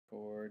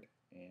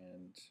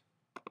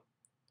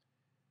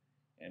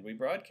And we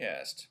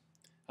broadcast.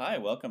 Hi,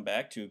 welcome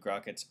back to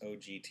Grockit's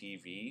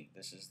OGTV.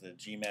 This is the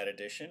GMAT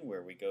edition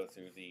where we go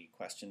through the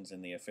questions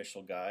in the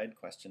official guide,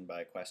 question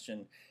by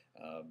question,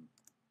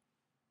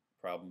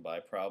 problem by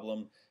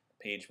problem,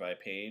 page by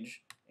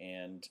page,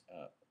 and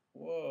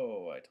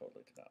whoa, I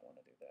totally did not want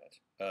to do that.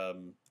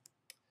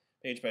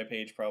 Page by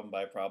page, problem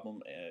by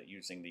problem,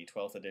 using the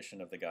 12th edition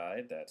of the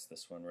guide. That's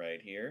this one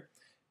right here.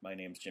 My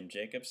name's Jim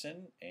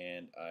Jacobson,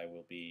 and I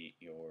will be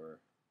your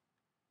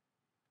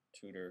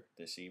tutor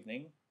this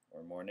evening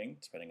or morning,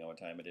 depending on what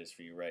time it is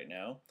for you right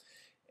now.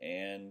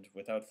 And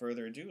without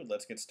further ado,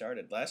 let's get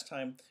started. Last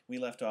time we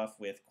left off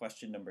with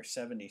question number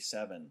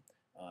 77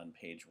 on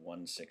page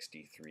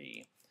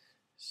 163.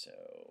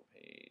 So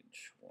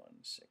page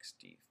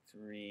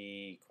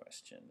 163,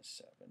 question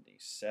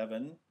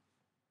 77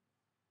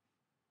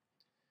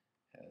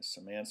 has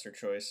some answer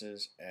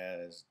choices,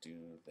 as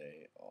do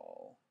they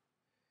all.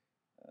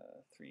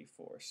 3,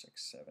 4,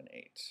 6, 7,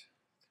 8.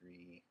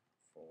 3,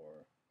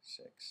 4,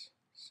 6,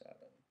 7,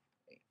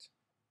 8.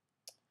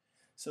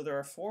 So there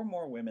are 4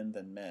 more women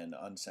than men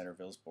on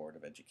Centerville's Board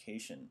of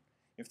Education.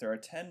 If there are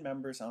 10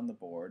 members on the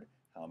board,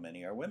 how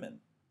many are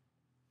women?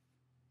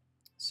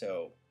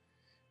 So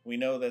we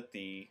know that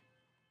the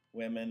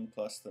women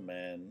plus the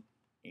men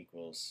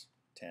equals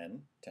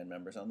 10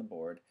 members on the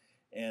board,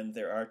 and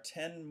there are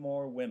 10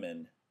 more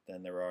women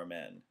than there are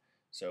men.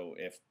 So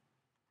if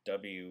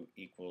W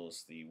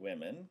equals the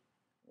women,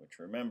 which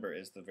remember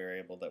is the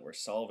variable that we're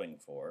solving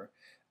for,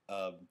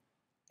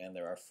 and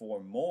there are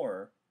 4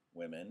 more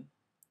women,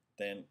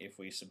 then if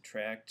we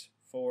subtract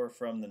 4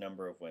 from the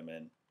number of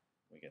women,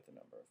 we get the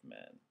number of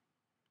men.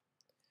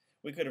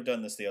 We could have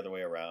done this the other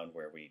way around,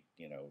 where we,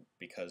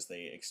 because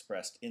they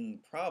expressed in the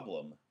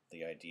problem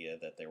the idea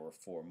that there were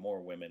 4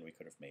 more women, we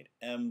could have made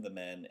M the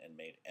men and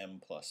made M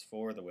plus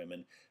 4 the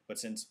women. But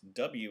since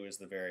W is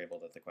the variable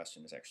that the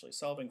question is actually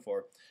solving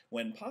for,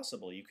 when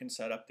possible, you can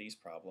set up these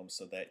problems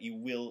so that you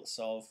will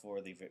solve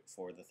for the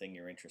thing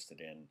you're interested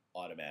in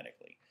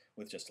automatically,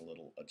 with just a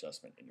little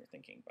adjustment in your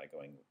thinking by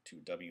going to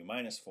W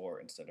minus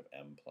 4 instead of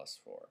M plus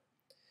 4.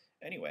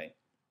 Anyway,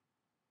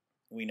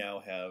 we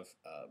now have,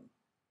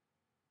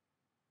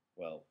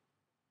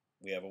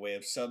 we have a way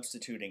of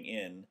substituting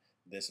in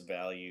this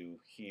value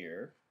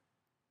here,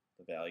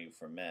 the value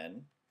for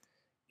men,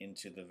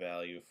 into the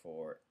value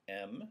for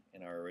M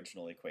in our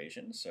original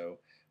equation. So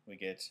we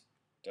get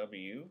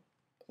W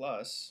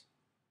plus,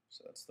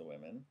 so that's the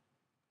women,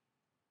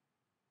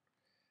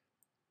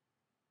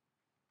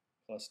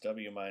 plus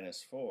W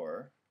minus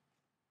 4,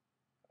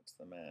 that's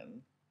the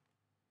men,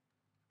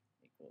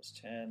 equals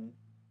 10.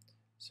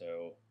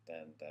 So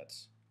then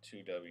that's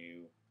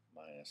 2W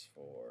minus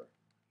 4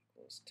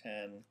 equals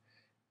 10.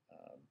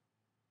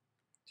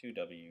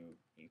 2W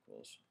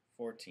equals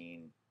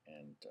 14,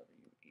 and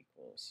W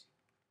equals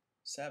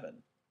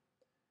 7,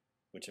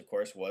 which of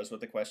course was what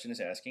the question is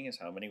asking, is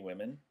how many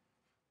women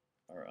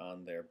are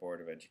on their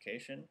Board of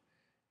Education.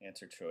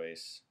 Answer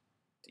choice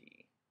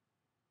D.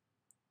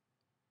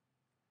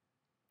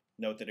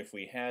 Note that if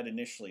we had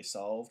initially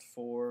solved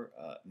for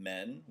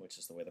men, which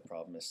is the way the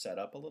problem is set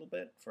up a little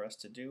bit for us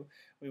to do,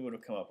 we would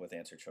have come up with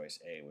answer choice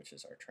A, which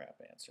is our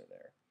trap answer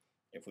there.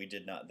 If we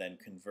did not then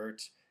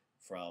convert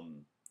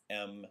from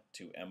M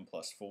to M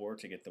plus 4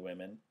 to get the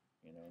women,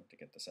 to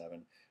get the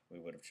 7, we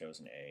would have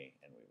chosen A,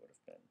 and we would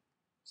have been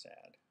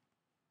sad.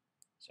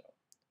 So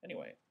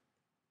anyway,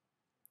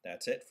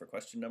 that's it for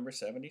question number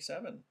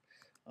 77.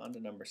 On to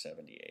number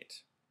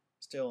 78,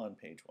 still on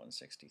page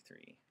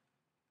 163.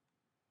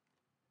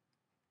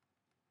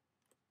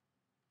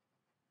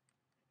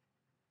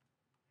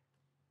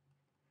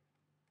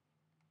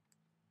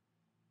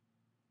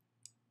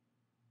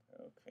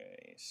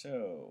 Okay,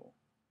 so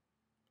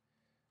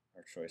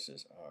our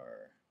choices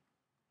are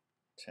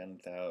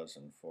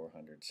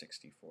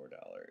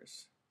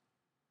 $10,464,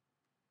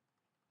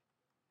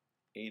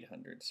 $864,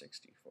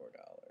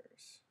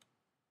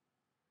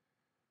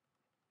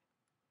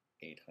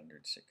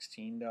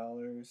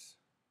 $816,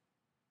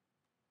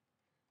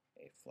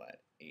 a flat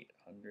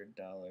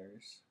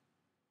 $800,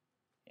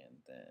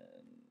 and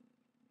then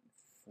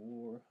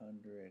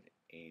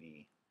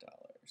 $480.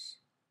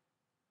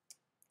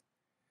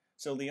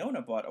 So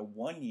Leona bought a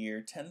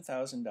 1-year,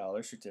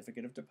 $10,000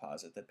 certificate of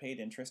deposit that paid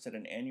interest at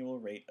an annual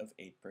rate of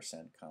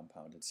 8%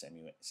 compounded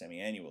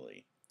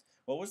semi-annually.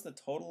 What was the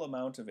total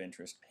amount of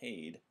interest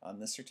paid on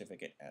this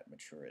certificate at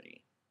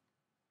maturity?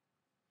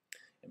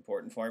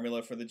 Important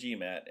formula for the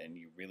GMAT, and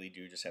you really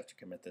do just have to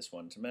commit this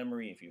one to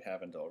memory if you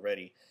haven't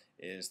already,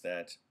 is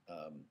that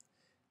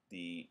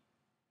the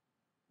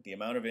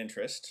amount of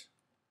interest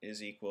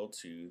is equal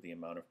to the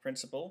amount of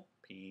principal,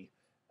 P,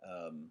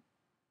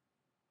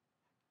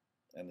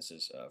 and this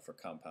is for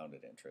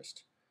compounded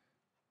interest,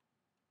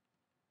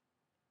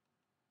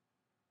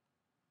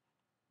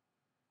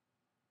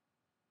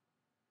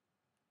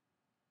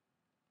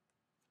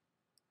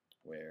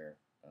 where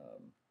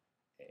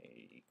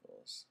A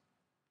equals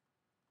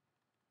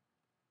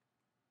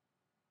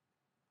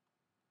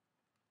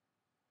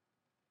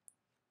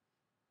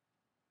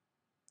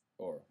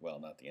or, well,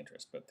 not the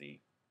interest, but the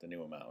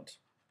new amount.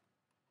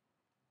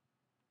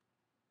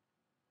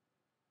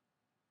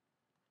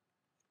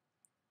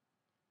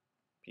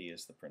 P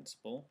is the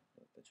principal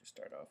that you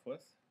start off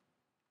with.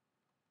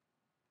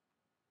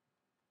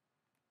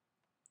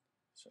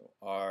 So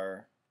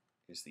R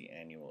is the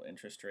annual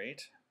interest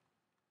rate.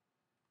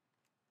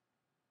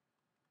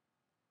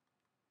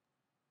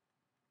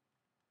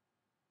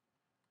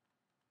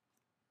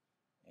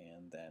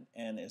 And then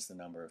N is the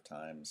number of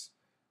times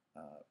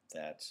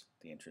that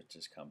the interest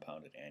is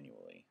compounded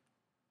annually.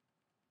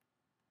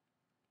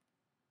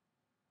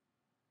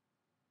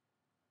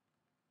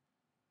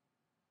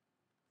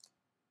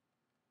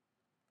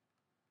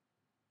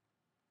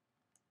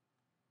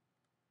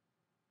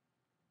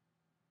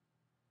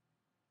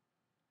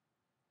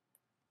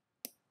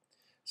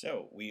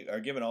 So we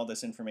are given all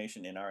this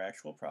information in our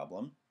actual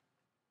problem,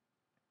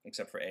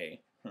 except for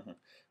A,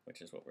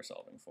 which is what we're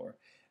solving for.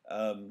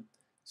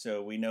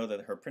 So we know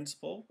that her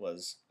principal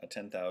was a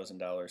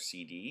 $10,000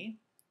 CD.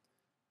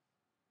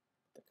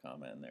 The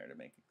comma in there to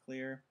make it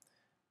clear.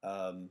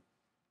 Times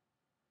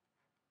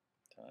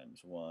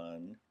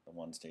 1, the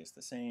 1 stays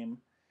the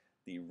same.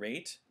 The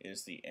rate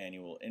is the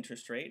annual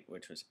interest rate,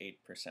 which was 8%.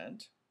 Come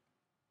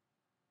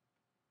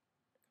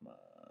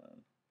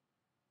on,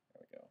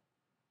 there we go.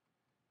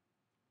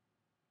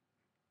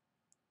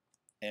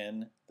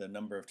 N, the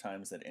number of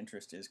times that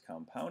interest is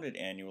compounded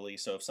annually.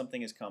 So if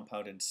something is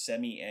compounded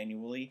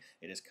semi-annually,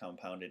 it is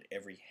compounded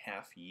every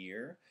half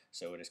year.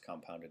 So it is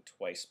compounded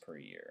twice per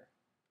year.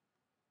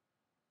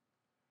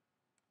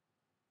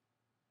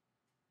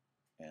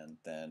 And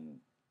then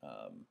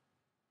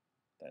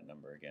that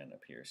number again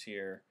appears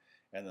here.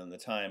 And then the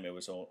time, it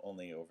was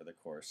only over the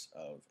course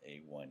of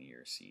a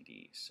 1-year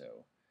CD.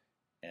 So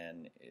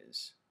N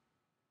is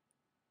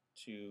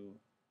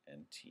 2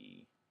 and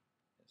T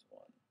is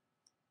 1.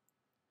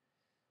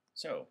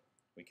 So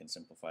we can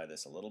simplify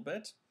this a little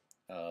bit.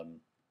 A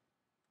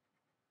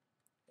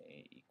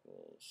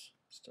equals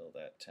still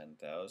that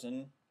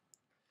 10,000.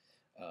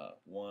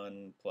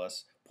 1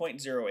 plus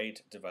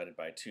 0.08 divided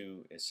by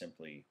 2 is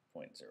simply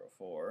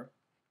 0.04.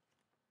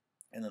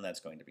 And then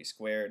that's going to be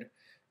squared.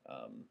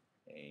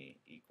 A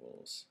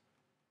equals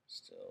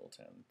still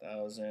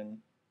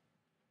 10,000.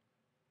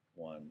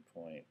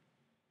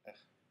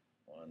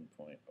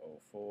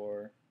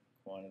 1.04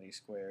 quantity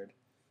squared.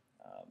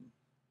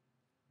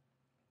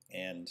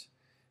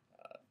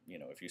 You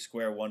know, if you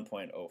square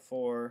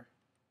 1.04,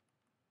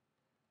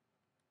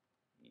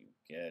 you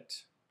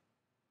get,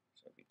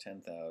 so it'd be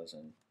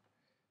 10,000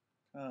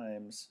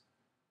 times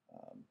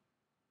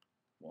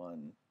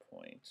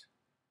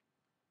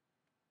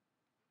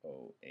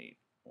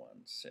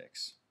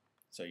 1.0816.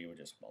 So you would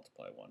just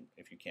multiply 1.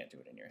 If you can't do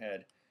it in your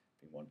head,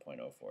 it'd be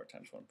 1.04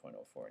 times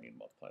 1.04, and you'd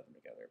multiply them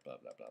together, blah,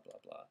 blah, blah, blah,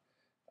 blah.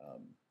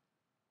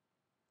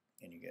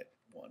 And you get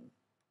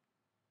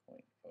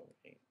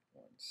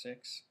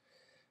 1.0816.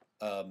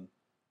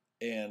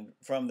 And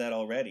from that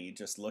already,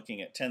 just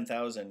looking at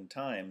 10,000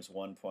 times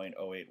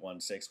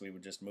 1.0816, we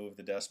would just move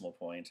the decimal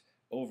point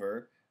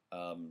over.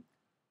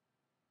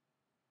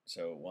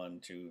 So 1,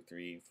 2,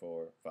 3,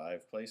 4,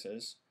 5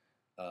 places,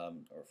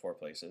 or 4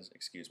 places,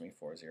 excuse me,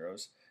 4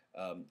 zeros.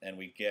 And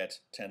we get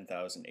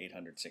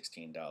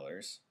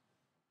 $10,816.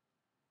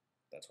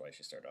 That's why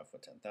she started off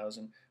with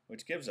 10,000,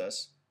 which gives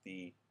us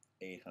the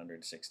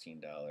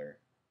 $816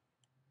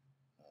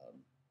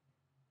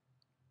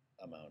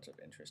 amount of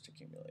interest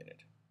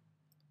accumulated.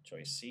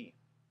 Choice C.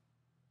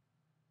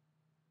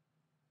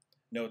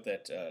 Note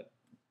that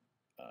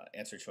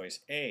answer choice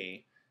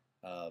A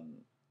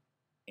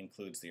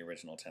includes the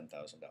original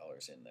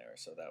 $10,000 in there,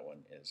 so that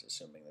one is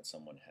assuming that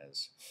someone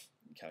has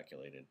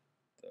calculated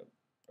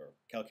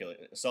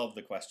solved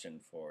the question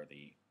for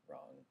the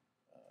wrong,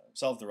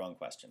 solved the wrong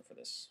question for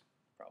this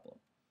problem.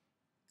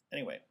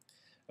 Anyway,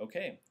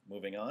 okay,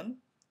 moving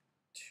on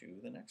to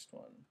the next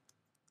one,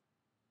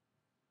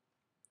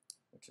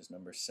 which is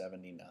number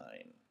 79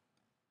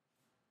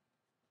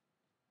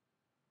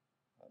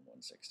 on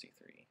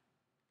 163.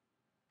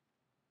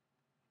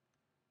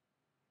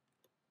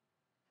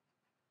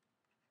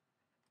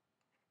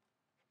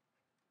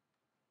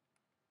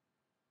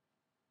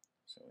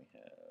 So we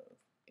have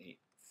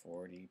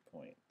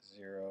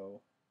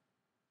 840.0,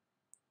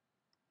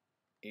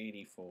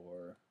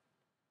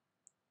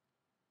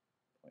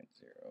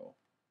 84.0,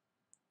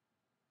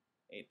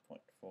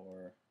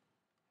 8.4,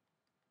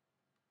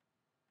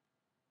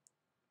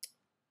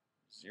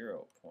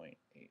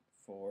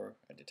 0.84.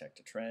 I detect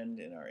a trend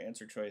in our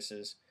answer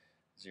choices,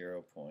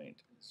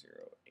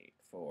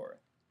 0.084.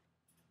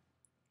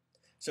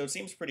 So it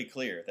seems pretty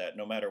clear that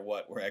no matter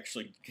what, we're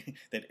actually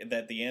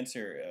that the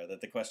answer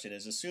that the question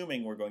is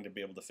assuming we're going to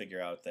be able to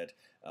figure out that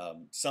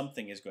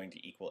something is going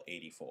to equal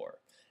 84,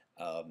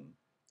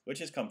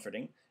 which is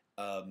comforting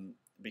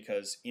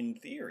because in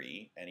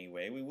theory,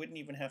 anyway, we wouldn't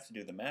even have to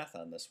do the math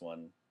on this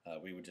one.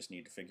 We would just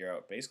need to figure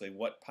out basically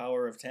what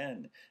power of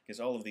 10, because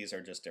all of these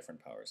are just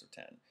different powers of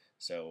 10.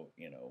 So,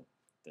 you know,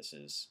 this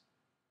is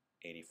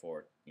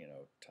 84, you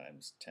know,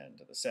 times 10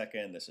 to the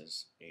second. This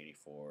is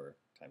 84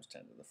 times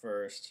 10 to the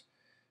first.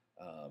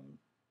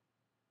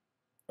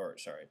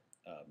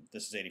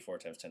 This is 84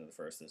 times 10 to the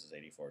first. This is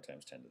 84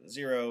 times 10 to the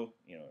 0.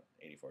 You know,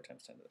 84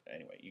 times 10 to the,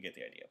 anyway, you get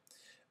the idea.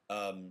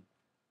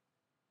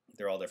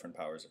 They're all different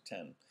powers of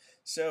 10.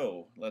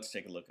 So let's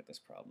take a look at this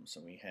problem.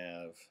 So we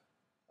have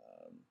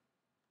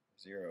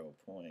 0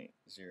 0.00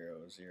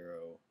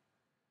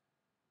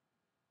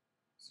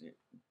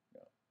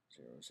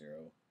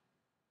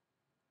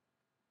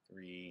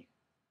 3.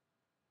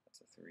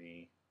 That's a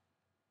 3.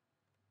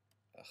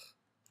 Ugh.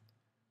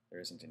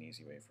 There isn't an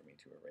easy way for me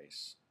to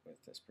erase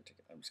with this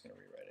particular. I'm just going to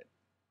rewrite it.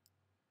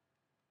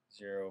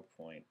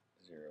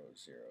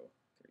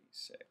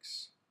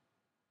 0.0036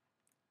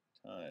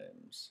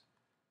 times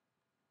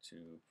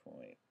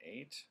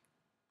 2.8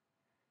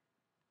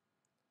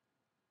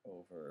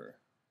 over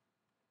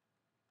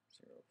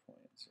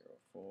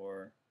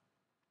 0.04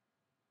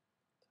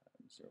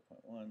 times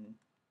 0.1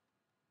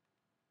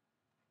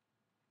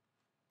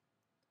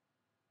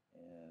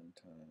 and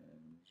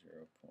times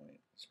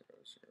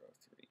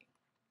 0.003.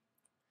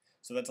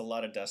 So that's a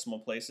lot of decimal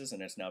places,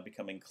 and it's now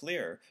becoming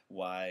clear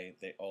why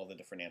all the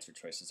different answer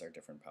choices are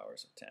different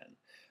powers of 10.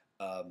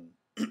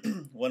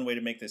 One way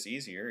to make this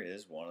easier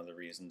is one of the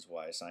reasons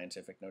why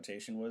scientific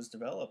notation was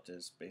developed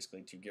is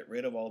basically to get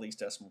rid of all these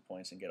decimal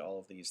points and get all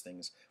of these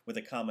things with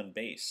a common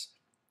base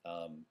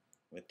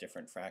with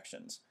different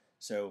fractions.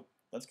 So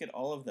let's get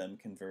all of them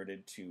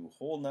converted to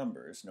whole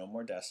numbers, no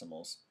more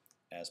decimals,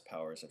 as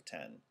powers of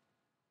 10.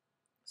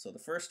 So the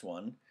first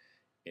one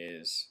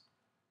is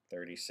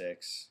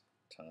 36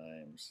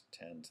 times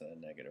 10 to the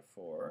negative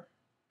 4.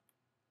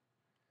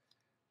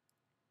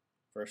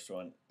 The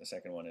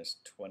second one is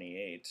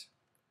 28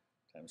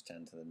 times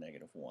 10 to the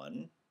negative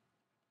 1.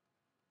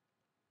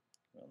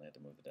 We only had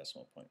to move the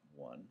decimal point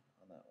 1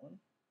 on that one.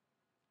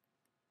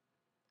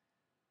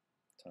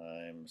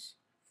 Times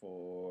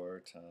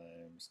 4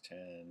 times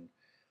 10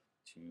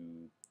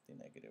 to the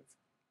negative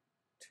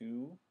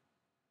 2.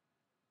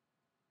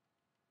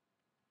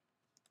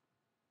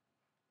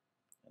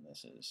 And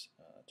this is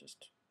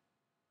just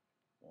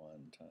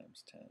 1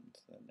 times 10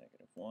 to the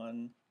negative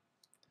 1.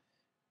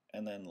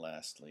 And then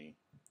lastly,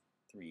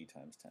 3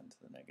 times 10 to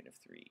the negative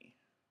 3.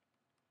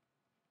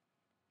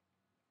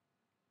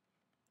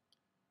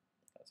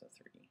 That's a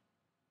 3.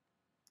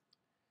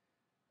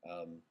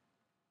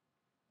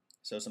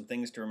 So some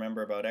things to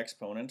remember about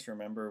exponents.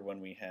 Remember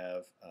when we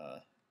have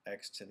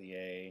x to the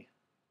a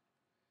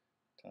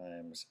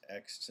times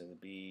x to the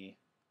b,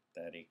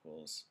 that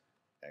equals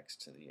x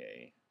to the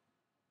a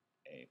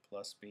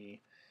plus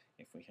b.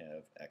 If we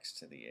have x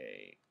to the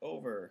a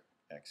over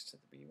x to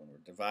the b, when we're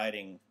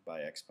dividing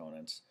by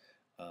exponents,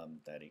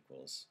 that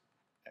equals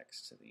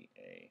x to the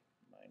a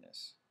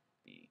minus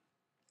b.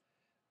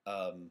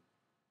 That's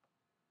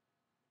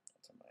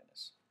a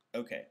minus.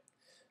 Okay.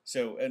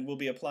 So, and we'll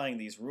be applying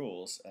these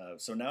rules.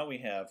 So now we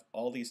have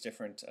all these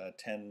different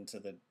 10 to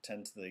the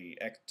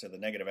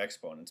negative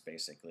exponents,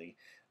 basically,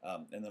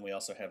 and then we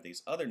also have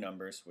these other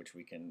numbers which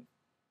we can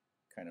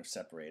kind of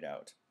separate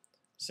out.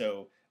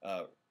 So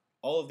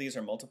all of these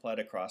are multiplied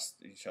across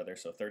each other.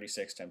 So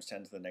 36 times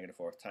 10 to the negative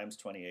 4th times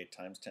 28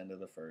 times 10 to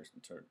the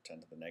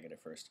 10 to the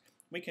negative 1st.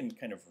 We can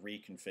kind of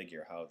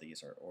reconfigure how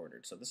these are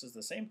ordered. So this is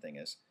the same thing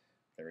as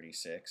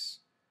 36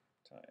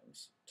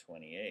 times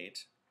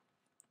 28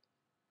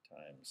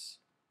 times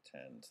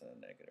 10 to the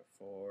negative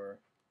 4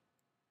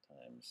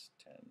 times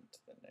 10 to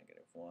the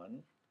negative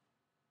 1.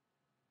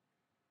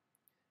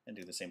 And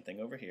do the same thing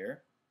over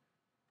here.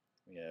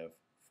 We have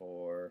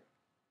 4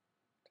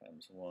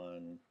 times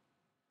 1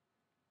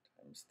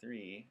 times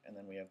 3, and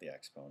then we have the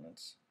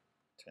exponents.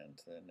 10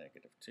 to the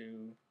negative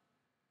 2,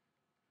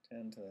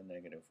 10 to the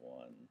negative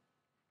 1,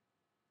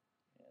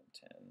 and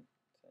 10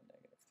 to the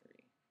negative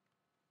 3.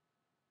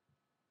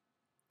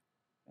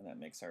 And that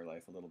makes our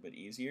life a little bit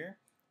easier.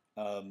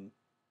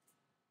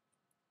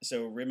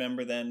 So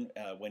remember then,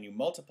 when you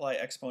multiply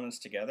exponents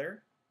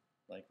together,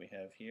 like we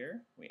have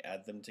here, we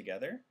add them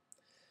together.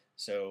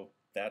 So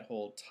that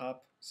whole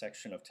top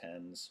section of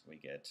tens, we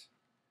get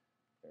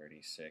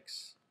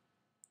 36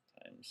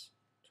 times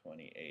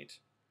 28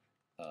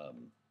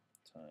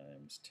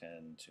 times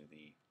 10 to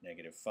the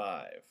negative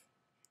 5,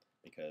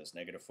 because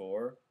negative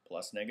 4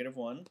 plus negative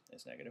 1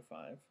 is negative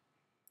 5.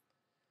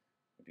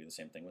 We do the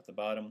same thing with the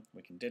bottom.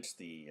 We can ditch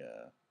the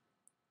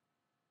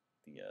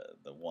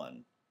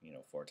 1,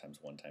 4 times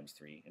 1 times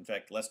 3. In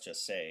fact, let's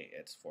just say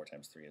it's 4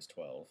 times 3 is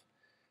 12.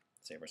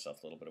 Save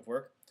ourselves a little bit of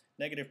work.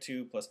 Negative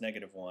 2 plus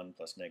negative 1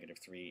 plus negative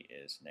 3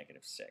 is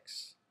negative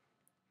 6.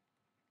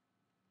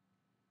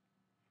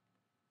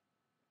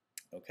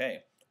 Okay,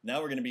 now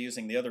we're going to be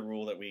using the other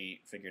rule that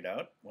we figured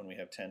out when we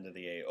have 10 to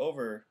the a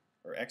over,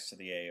 or x to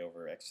the a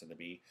over x to the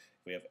b.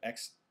 If we have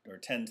x, or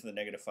 10 to the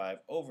negative 5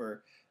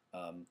 over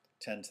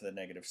 10 to the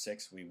negative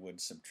 6, we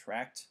would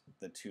subtract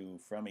the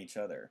 2 from each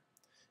other.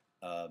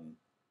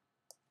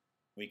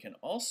 We can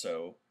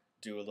also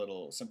do a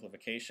little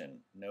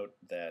simplification. Note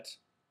that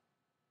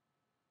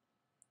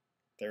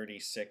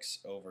 36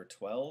 over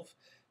 12,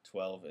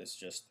 12 is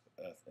just,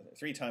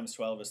 3 times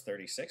 12 is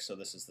 36, so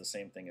this is the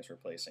same thing as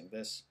replacing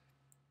this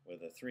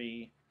with a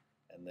 3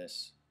 and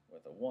this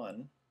with a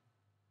 1,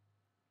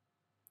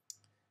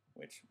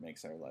 which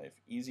makes our life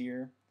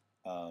easier.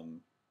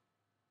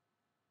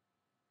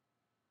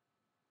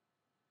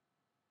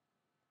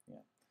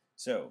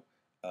 So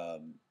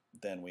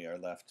then we are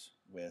left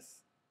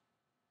with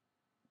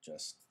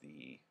just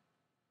the,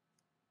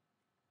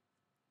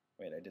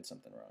 wait, I did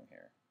something wrong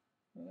here.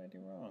 What did I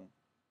do wrong?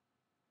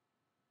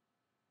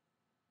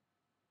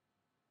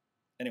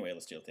 Anyway,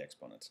 let's deal with the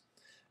exponents.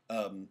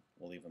 We'll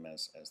leave them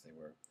as they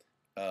were.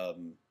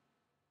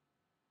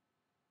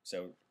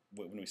 So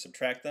when we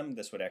subtract them,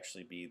 this would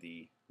actually be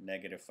the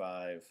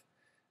 -5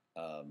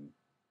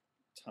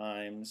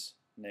 times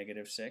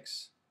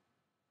 -6,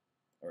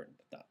 or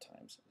not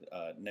times,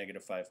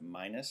 -5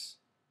 minus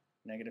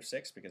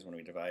 -6, because when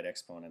we divide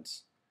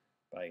exponents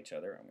by each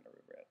other, I'm going to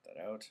rewrite that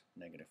out.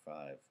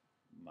 -5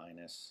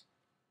 minus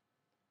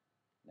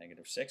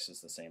 -6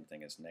 is the same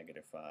thing as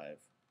 -5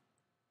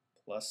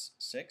 plus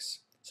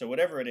 6. So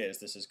whatever it is,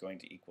 this is going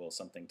to equal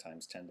something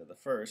times 10 to the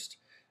first.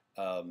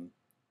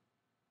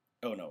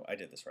 Oh no, I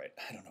did this right.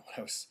 I don't know what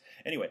I was.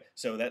 Anyway,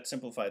 so that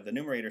simplified, the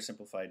numerator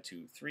simplified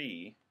to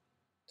 3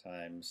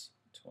 times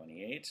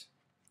 28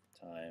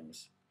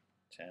 times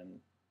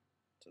 10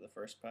 to the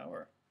first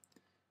power.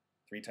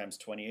 3 times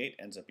 28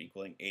 ends up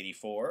equaling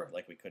 84,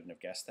 like we couldn't have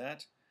guessed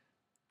that.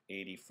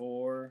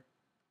 84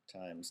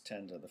 times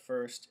 10 to the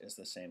first is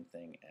the same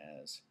thing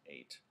as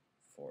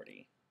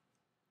 840,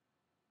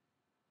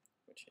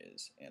 which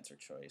is answer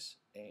choice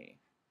A.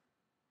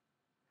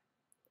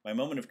 My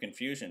moment of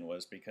confusion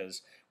was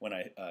because when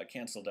I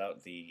canceled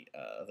out the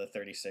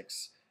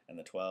 36 and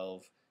the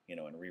 12, you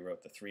know, and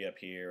rewrote the 3 up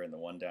here and the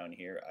 1 down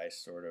here, I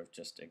sort of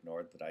just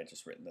ignored that I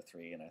just written the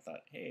 3, and I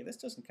thought, hey, this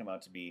doesn't come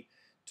out to be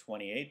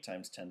 28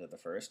 times 10 to the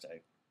first.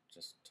 I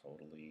just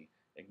totally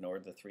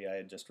ignored the 3 I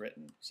had just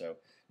written. So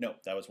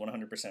no, that was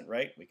 100%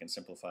 right. We can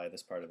simplify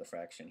this part of the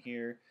fraction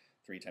here.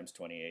 3 times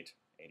 28,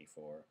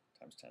 84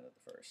 times 10 to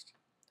the first.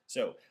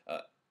 So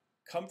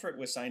comfort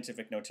with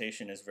scientific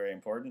notation is very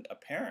important.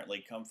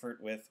 Apparently,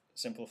 comfort with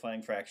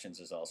simplifying fractions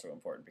is also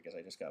important, because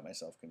I just got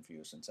myself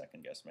confused and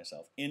second-guessed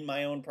myself in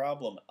my own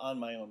problem on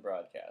my own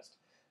broadcast.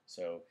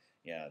 So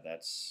yeah,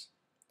 that's,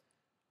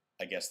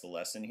 I guess, the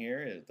lesson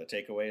here. The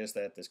takeaway is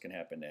that this can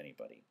happen to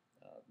anybody.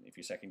 If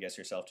you second-guess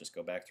yourself, just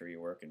go back through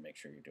your work and make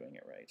sure you're doing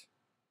it right.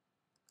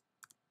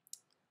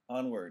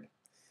 Onward.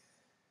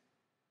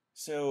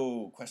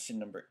 So question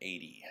number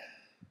 80.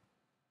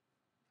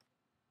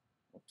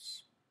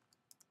 Whoops.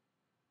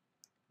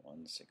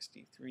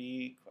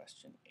 163,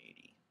 question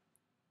 80.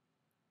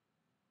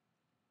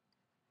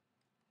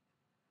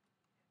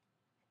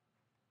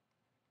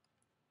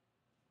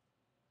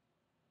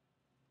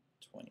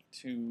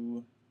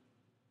 (22,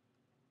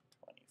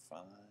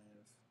 25,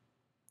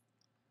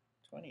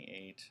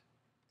 28,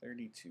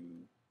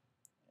 32,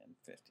 and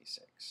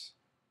 56.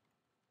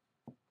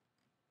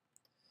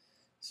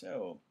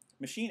 So,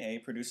 machine A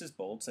produces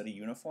bolts at a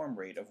uniform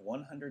rate of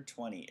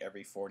 120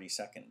 every 40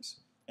 seconds,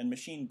 and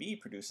machine B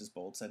produces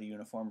bolts at a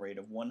uniform rate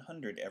of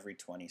 100 every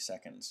 20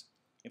 seconds.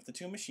 If the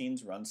two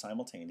machines run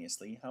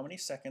simultaneously, how many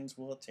seconds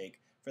will it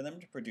take for them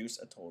to produce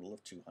a total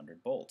of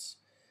 200 bolts?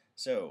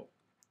 So,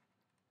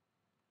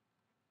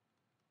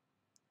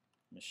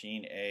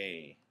 machine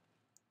A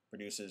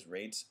produces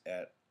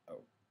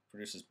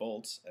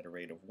bolts at a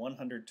rate of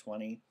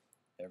 120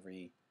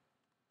 every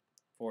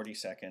 40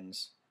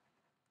 seconds.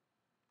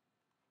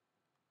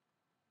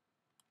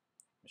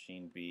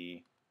 Machine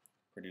B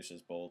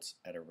produces bolts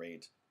at a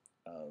rate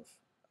of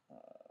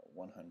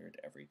 100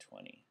 every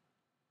 20.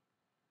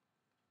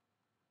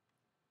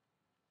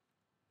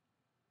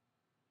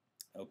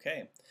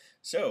 Okay,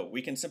 so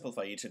we can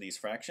simplify each of these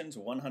fractions.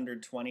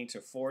 120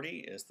 to 40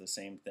 is the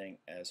same thing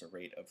as a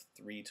rate of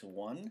 3 to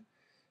 1.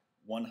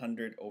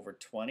 100 over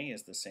 20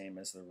 is the same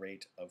as the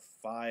rate of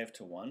 5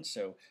 to 1.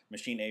 So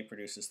machine A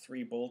produces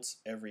 3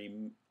 bolts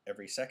every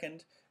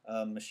second.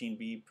 Machine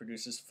B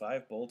produces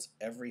 5 bolts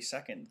every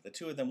second. The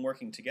two of them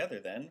working together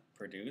then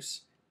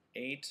produce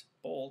 8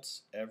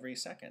 bolts every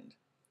second.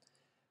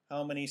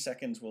 How many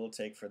seconds will it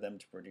take for them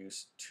to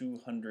produce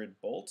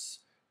 200 bolts?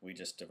 We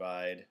just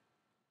divide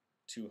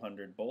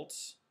 200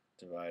 bolts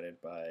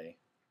divided by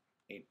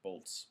 8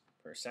 bolts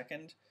per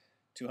second.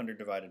 200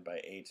 divided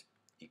by 8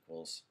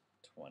 equals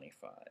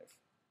 25.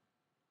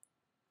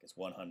 Because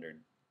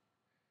 100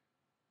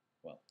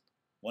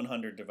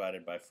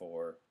 divided by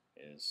 4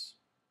 is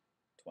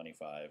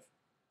 25.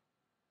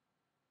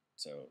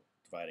 So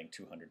dividing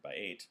 200 by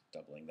 8,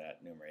 doubling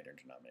that numerator and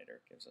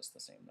denominator, gives us the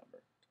same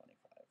number,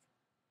 25.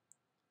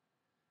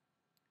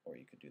 Or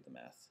you could do the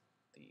math.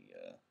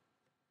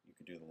 You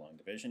could do the long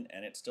division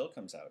and it still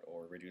comes out,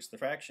 or reduce the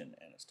fraction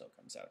and it still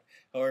comes out.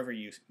 However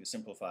you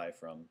simplify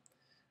from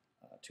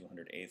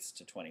 200/8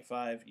 to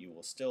 25, you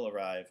will still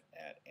arrive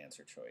at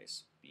answer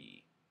choice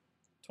B,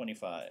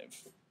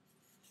 25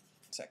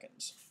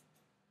 seconds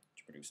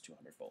to produce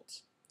 200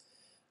 volts.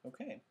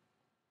 Okay,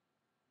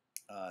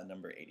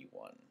 number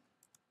 81.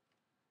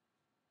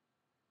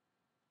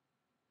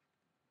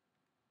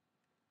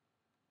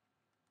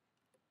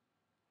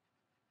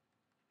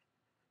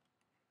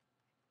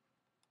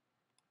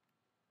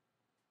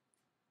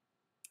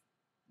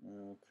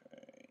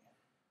 Okay,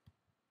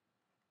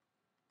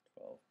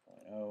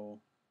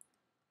 12.0,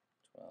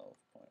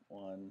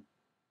 12.1,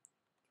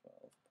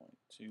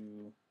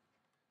 12.2,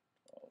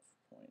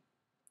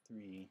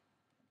 3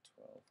 and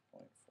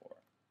 12.4.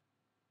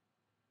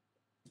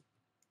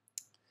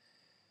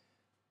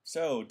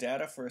 So,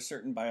 data for a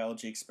certain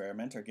biology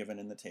experiment are given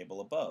in the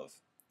table above.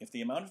 If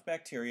the amount of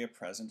bacteria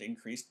present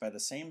increased by the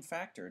same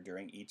factor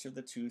during each of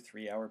the 2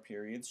 3-hour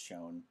periods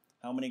shown,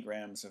 how many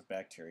grams of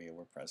bacteria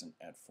were present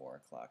at 4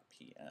 o'clock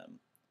p.m.?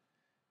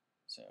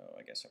 So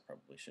I guess I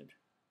probably should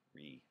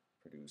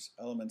reproduce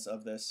elements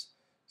of this.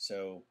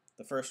 So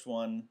the first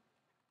one,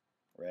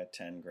 we're at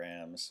 10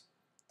 grams.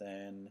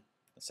 Then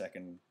the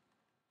second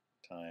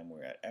time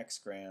we're at X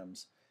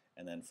grams.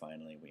 And then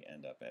finally we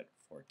end up at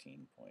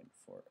 14.4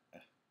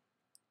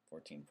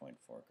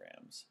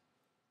 grams.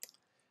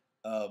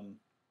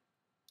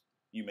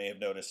 You may have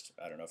noticed,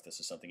 I don't know if this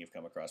is something you've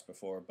come across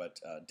before, but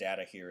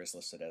data here is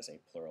listed as a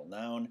plural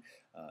noun.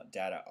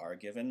 Data are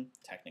given.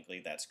 Technically,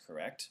 that's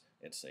correct.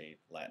 It's a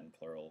Latin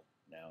plural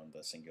noun.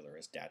 The singular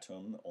is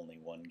datum, only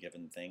one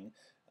given thing.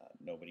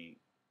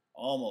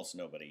 Almost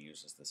nobody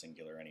uses the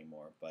singular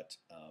anymore, but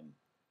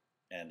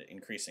and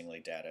increasingly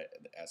data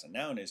as a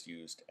noun is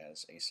used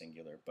as a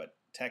singular, but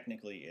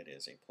technically it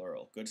is a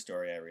plural. Good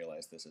story, I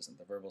realize this isn't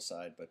the verbal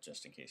side, but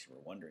just in case you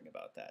were wondering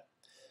about that.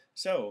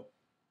 So,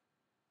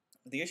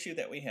 the issue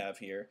that we have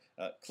here,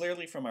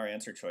 clearly from our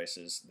answer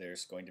choices,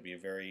 there's going to be a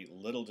very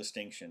little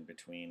distinction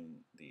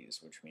between these,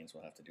 which means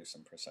we'll have to do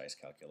some precise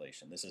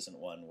calculation. This isn't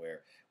one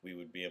where we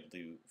would be able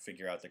to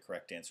figure out the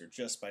correct answer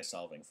just by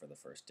solving for the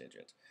first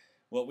digit.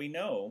 What we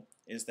know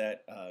is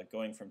that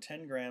going from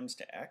 10 grams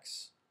to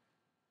X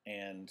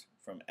and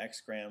from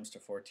X grams to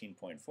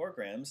 14.4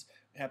 grams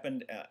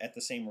happened at the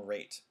same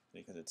rate,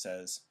 because it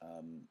says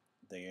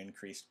they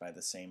increased by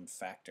the same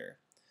factor.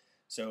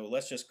 So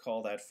let's just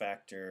call that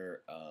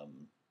factor,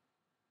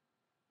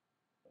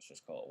 let's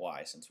just call it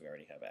y, since we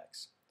already have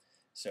x.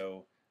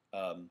 So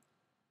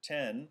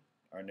 10,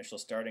 our initial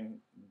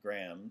starting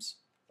grams,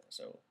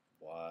 so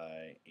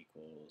y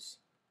equals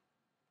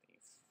the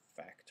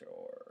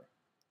factor,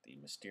 the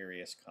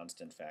mysterious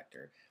constant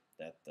factor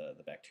that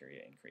the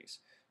bacteria increase.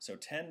 So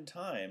 10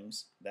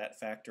 times that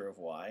factor of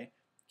y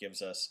gives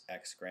us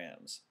x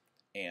grams.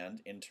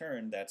 And in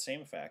turn, that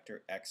same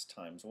factor, x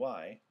times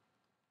y,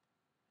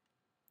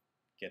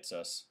 gets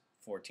us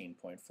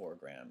 14.4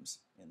 grams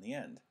in the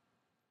end.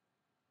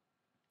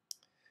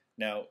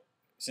 Now,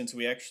 since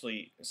we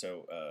actually,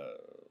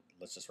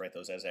 let's just write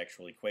those as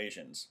actual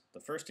equations.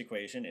 The first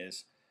equation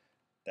is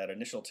that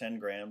initial 10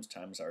 grams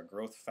times our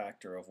growth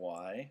factor of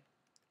y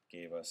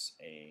gave us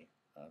a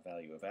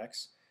value of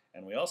x.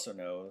 And we also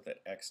know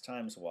that x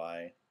times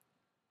y,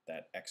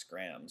 that x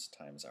grams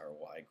times our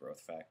y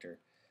growth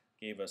factor,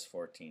 gave us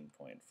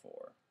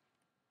 14.4.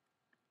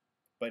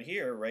 But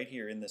here, right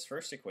here in this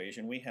first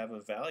equation, we have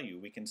a value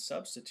we can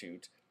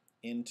substitute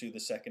into the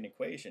second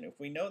equation. If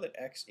we know that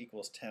x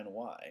equals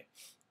 10y,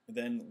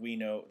 then we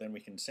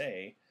can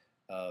say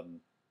 10y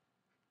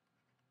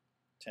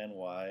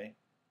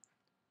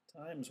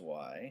times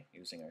y,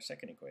 using our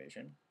second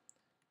equation,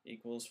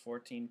 equals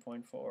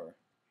 14.4,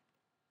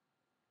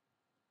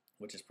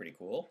 which is pretty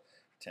cool.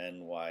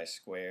 10y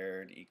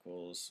squared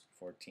equals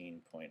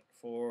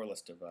 14.4.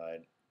 Let's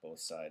divide both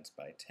sides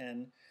by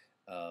 10.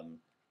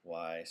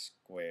 Y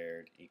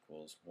squared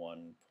equals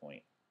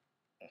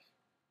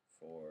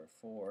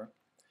 1.44.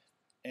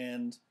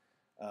 And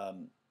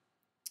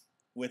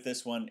with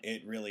this one,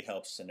 it really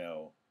helps to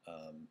know,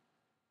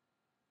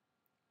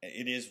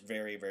 it is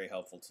very, very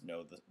helpful to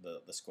know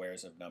the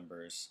squares of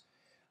numbers.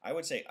 I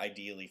would say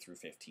ideally through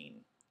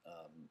 15.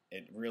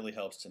 It really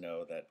helps to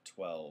know that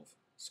 12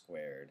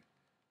 squared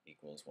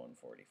equals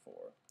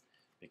 144,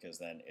 because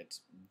then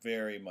it's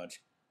very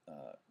much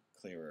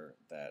clearer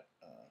that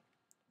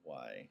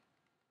y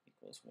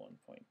equals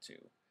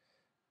 1.2.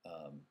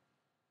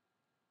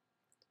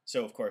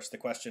 So of course the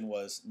question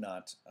was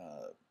not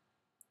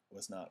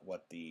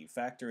what the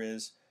factor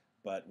is,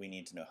 but we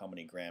need to know how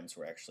many grams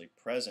were actually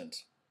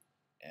present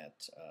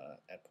at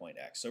point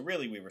x. So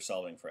really we were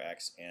solving for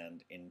x,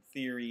 and in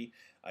theory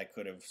I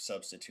could have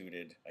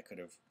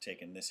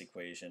taken this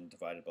equation,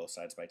 divided both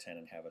sides by 10,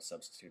 and have a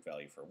substitute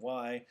value for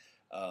y.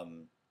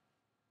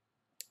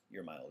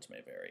 Your mileage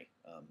may vary.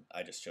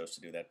 I just chose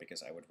to do that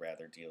because I would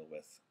rather deal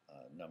with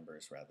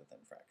numbers rather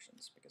than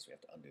fractions, because we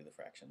have to undo the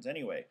fractions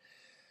anyway.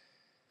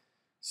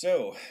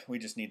 So we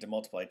just need to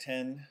multiply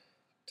 10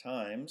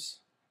 times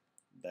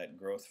that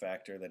growth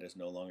factor that is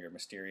no longer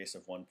mysterious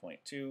of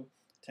 1.2.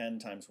 10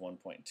 times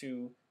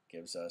 1.2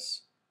 gives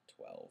us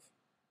 12,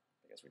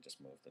 because we just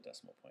moved the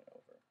decimal point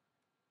over,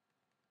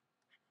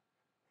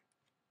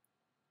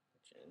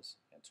 which is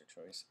answer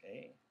choice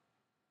A.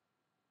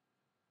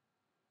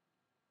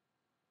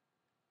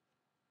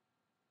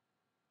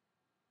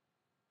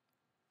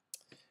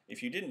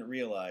 If you didn't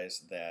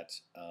realize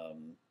that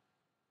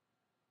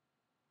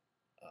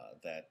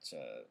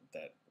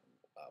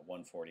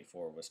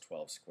 144 was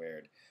 12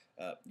 squared,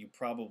 you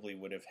probably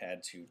would have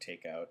had to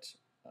take out,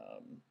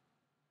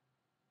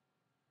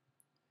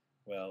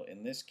 well,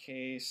 in this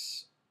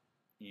case,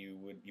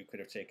 you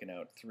could have taken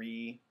out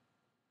 3.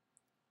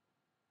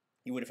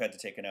 You would have had to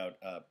taken out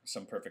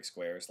some perfect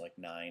squares like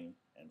 9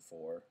 and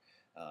 4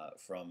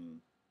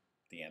 from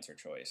the answer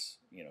choice.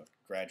 You know,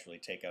 gradually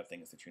take out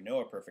things that you know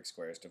are perfect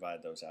squares,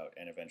 divide those out,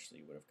 and eventually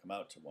you would have come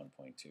out to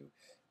 1.2.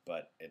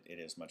 But it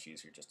is much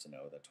easier just to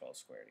know that 12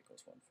 squared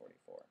equals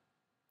 144.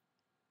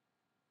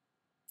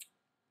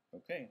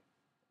 Okay,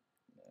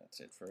 that's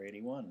it for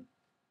 81.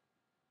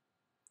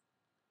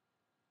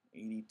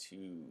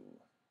 82.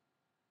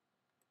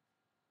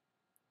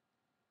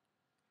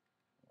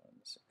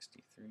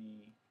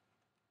 163,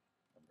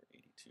 number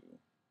 82.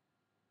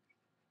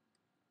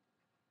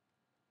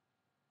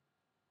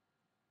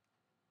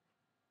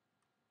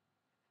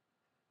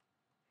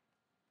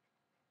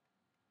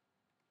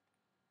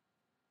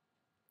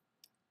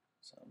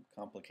 Some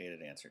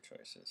complicated answer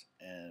choices.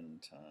 N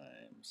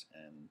times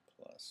n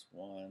plus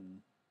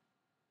 1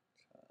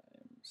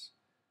 times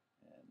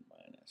n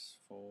minus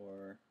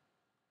 4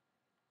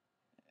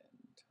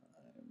 n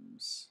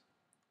times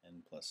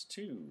n plus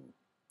 2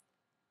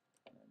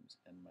 times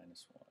n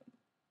minus 1.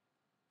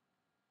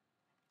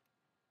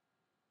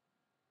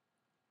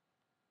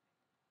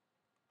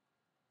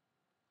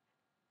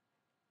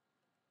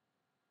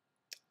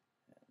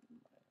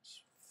 N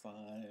minus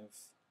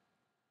 5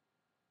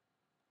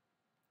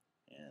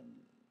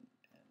 n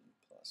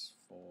plus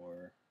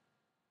 4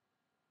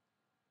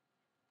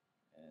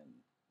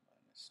 n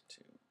minus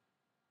 2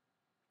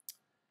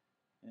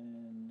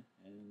 n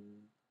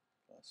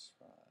plus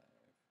 5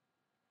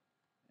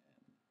 n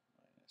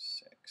minus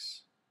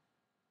 6.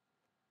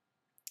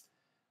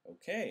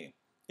 Okay,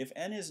 if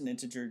n is an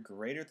integer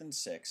greater than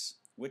 6,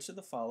 which of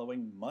the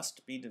following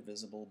must be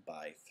divisible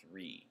by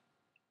 3?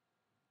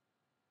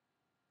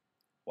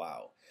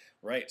 Wow,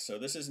 right, so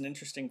this is an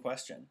interesting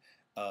question.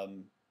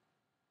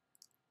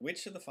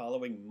 Which of the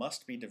following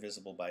must be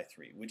divisible by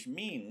 3? Which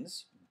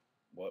means,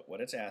 what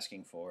it's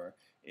asking for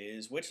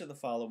is which of the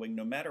following,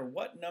 no matter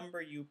what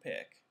number you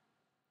pick,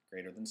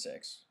 greater than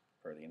 6,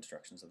 per the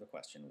instructions of the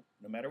question,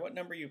 no matter what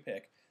number you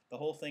pick, the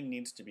whole thing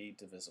needs to be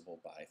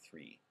divisible by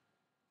 3.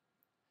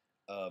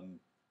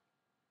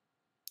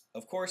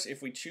 Of course,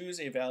 if we choose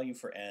a value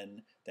for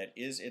n that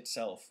is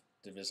itself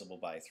divisible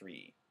by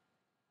 3,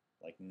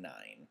 like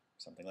 9,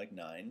 something like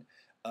 9,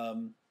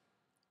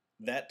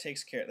 that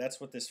takes care, that's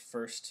what this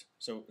first,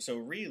 so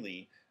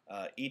really,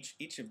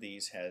 each of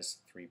these has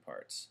 3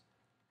 parts.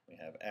 We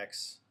have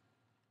x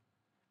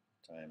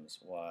times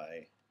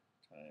y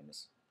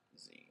times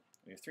z.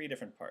 We have 3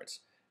 different parts.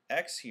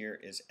 X here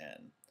is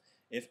n.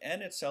 If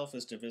n itself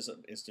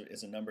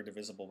is a number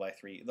divisible by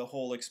 3, the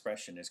whole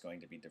expression is going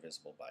to be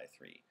divisible by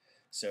 3.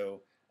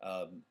 So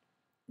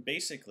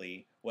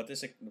basically, what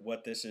this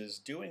is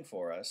doing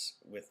for us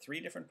with 3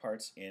 different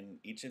parts in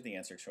each of the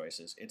answer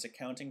choices, it's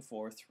accounting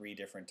for 3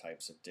 different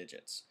types of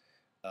digits.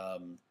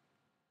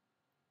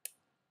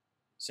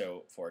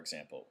 So, for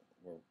example,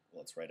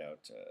 let's write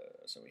out,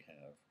 so we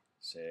have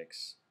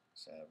 6,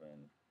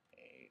 7,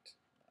 8,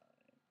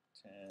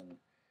 9, 10,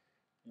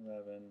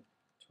 11,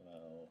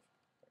 12,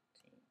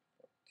 13,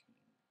 14,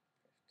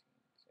 15,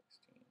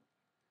 16,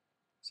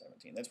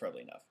 17. That's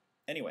probably enough.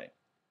 Anyway,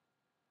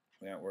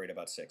 we aren't worried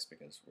about 6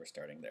 because we're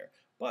starting there.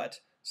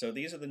 But, so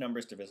these are the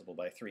numbers divisible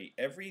by 3.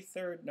 Every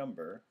third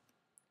number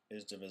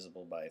is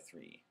divisible by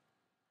 3.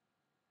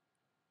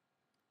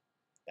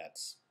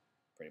 That's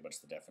pretty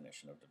much the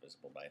definition of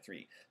divisible by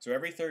 3. So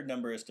every third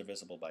number is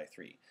divisible by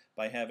 3.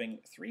 By having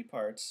 3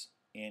 parts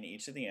in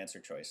each of the answer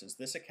choices,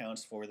 this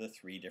accounts for the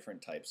 3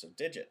 different types of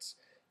digits.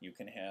 You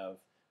can have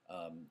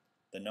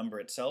the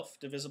number itself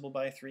divisible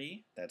by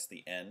 3. That's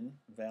the n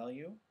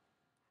value.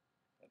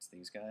 That's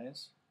these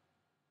guys.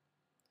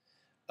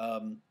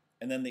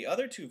 And then the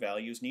other 2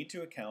 values need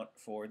to account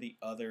for the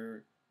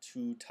other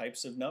 2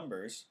 types of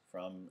numbers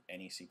from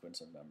any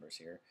sequence of numbers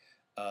here.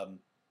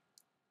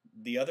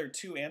 The other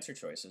 2 answer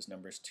choices,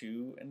 numbers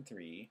 2 and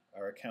 3,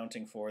 are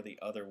accounting for the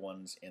other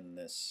ones in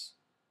this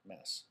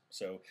mess.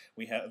 So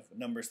we have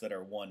numbers that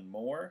are 1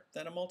 more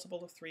than a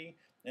multiple of 3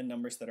 and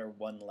numbers that are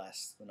 1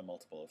 less than a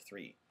multiple of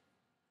 3.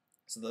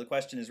 So the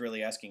question is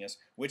really asking us,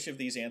 which of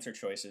these answer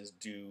choices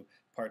do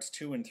parts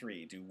 2 and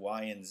 3, do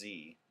y and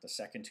z, the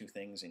second 2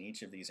 things in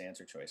each of these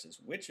answer choices,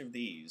 which of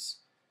these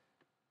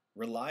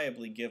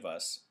reliably give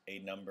us a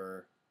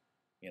number,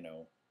 you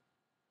know,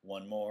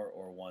 1 more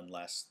or 1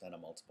 less than a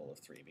multiple of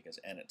 3, because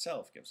n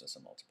itself gives us a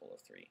multiple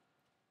of 3.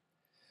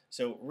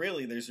 So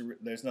really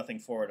there's nothing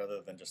for it other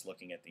than just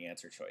looking at the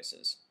answer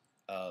choices.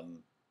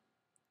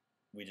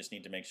 We just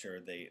need to make sure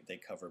they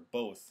cover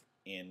both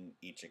in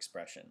each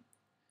expression.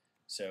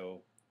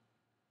 So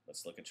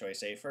let's look at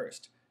choice A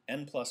first.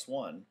 N plus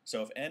 1.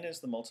 So if n is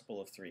the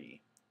multiple of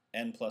 3,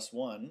 n plus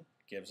 1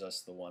 gives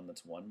us the one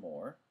that's 1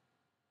 more.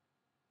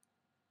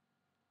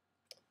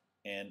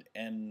 And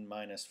n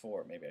minus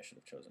 4, maybe I should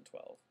have chosen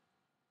 12.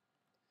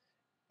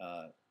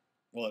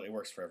 Well, it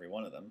works for every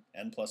one of them.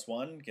 N plus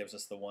 1 gives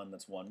us the one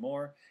that's 1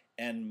 more.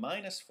 N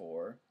minus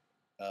 4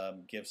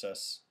 gives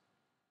us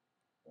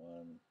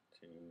 1,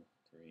 2,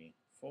 3,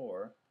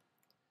 4.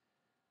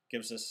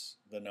 Gives us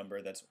the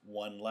number that's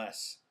 1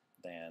 less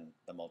than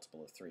the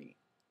multiple of 3.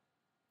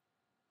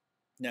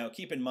 Now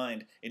keep in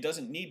mind, it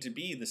doesn't need to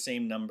be the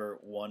same number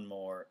 1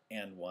 more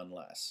and 1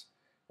 less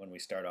when we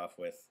start off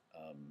with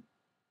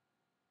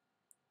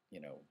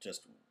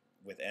just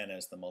with n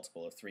as the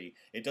multiple of 3.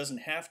 It doesn't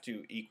have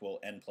to equal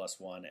n plus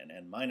 1 and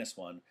n minus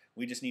 1.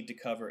 We just need to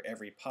cover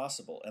every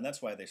possible, and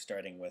that's why they're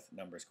starting with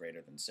numbers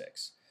greater than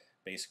 6.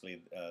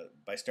 Basically,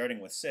 by starting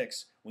with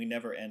 6, we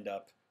never end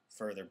up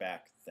further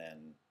back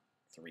than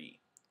 3,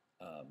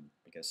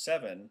 because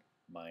 7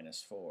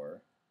 minus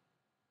 4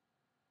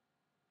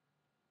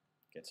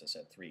 gets us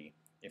at 3.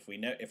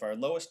 If our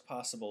lowest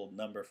possible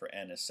number for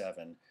n is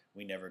 7,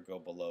 we never go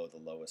below the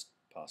lowest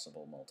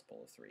possible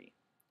multiple of 3,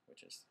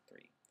 which is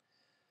 3.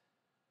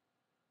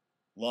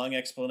 Long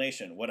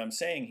explanation. What I'm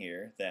saying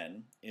here,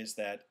 then, is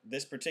that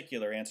this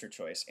particular answer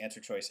choice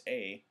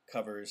A,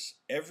 covers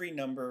every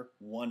number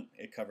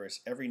it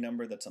covers every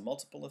number that's a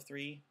multiple of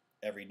 3,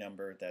 every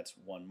number that's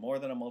one more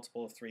than a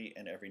multiple of 3,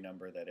 and every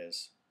number that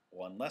is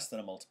one less than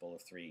a multiple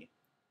of 3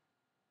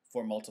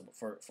 for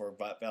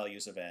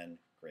values of n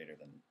greater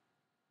than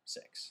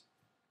 6.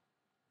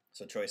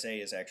 So choice A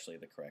is actually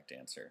the correct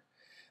answer.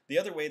 The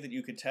other way that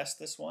you could test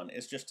this one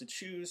is just to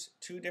choose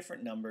two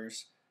different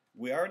numbers.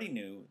 We already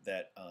knew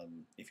that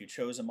if you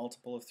chose a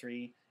multiple of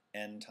 3,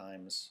 n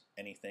times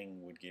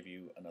anything would give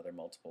you another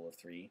multiple of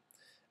 3.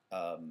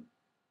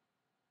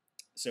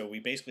 So we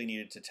basically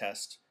needed to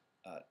test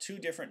two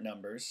different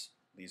numbers,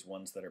 these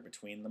ones that are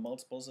between the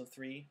multiples of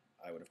 3.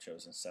 I would have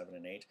chosen 7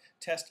 and 8.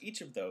 Test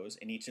each of those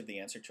in each of the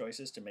answer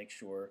choices to make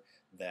sure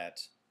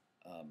that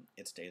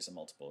it stays a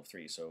multiple of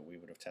 3. So we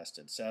would have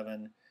tested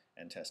 7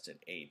 and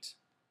tested 8.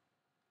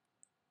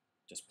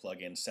 Just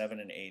plug in 7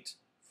 and 8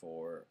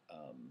 for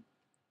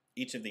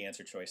each of the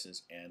answer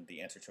choices, and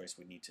the answer choice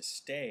would need to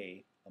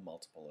stay a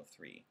multiple of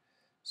 3.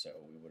 So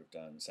we would have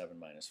done 7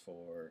 minus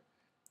 4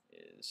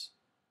 is,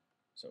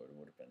 so it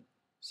would have been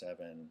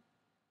 7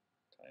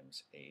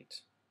 times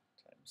 8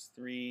 times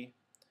 3.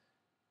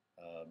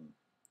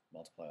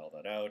 Multiply all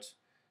that out.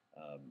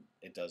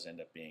 It does end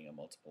up being a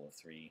multiple of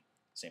 3.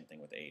 Same thing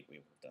with 8. We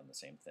would have done the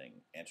same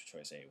thing. Answer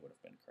choice A would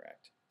have been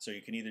correct. So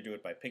you can either do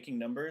it by picking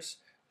numbers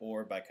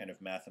or by kind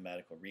of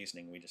mathematical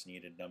reasoning. We just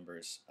needed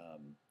numbers.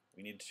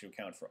 We needed to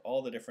account for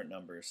all the different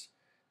numbers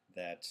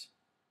that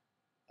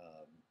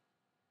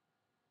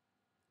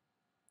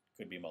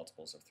could be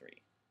multiples of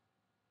 3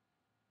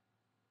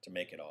 to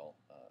make it all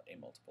a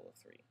multiple of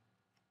 3.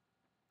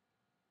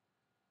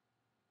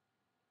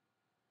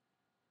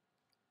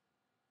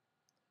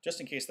 Just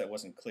in case that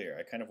wasn't clear,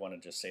 I kind of want to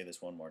just say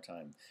this one more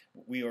time.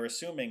 We were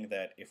assuming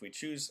that if we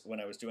choose, when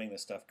I was doing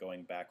this stuff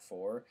going back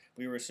 4,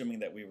 we were assuming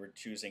that we were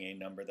choosing a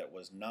number that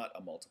was not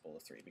a multiple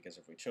of 3, because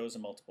if we chose a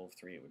multiple of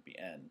 3, it would be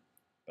n.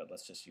 But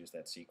let's just use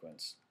that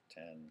sequence,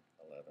 10,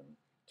 11,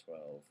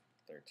 12,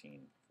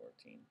 13,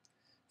 14,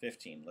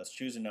 15. Let's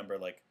choose a number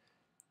like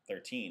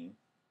 13.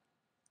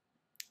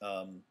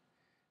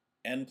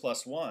 N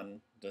plus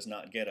 1 does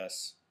not get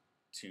us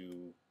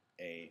to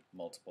a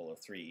multiple of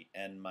 3.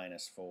 N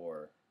minus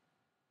 4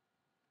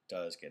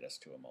 does get us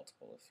to a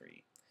multiple of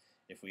 3.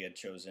 If we had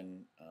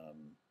chosen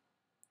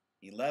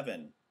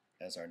 11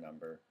 as our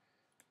number,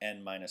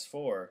 n minus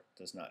 4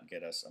 does not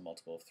get us a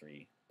multiple of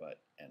 3,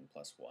 but n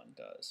plus 1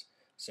 does.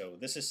 So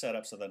this is set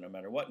up so that no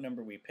matter what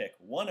number we pick,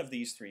 one of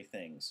these three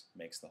things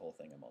makes the whole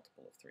thing a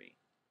multiple of 3.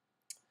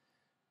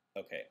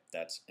 Okay,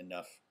 that's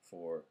enough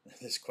for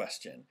this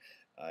question.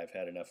 I've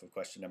had enough of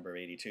question number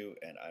 82,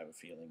 and I have a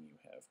feeling you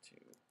have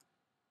too.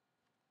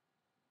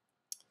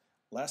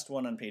 Last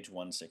one on page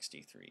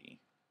 163.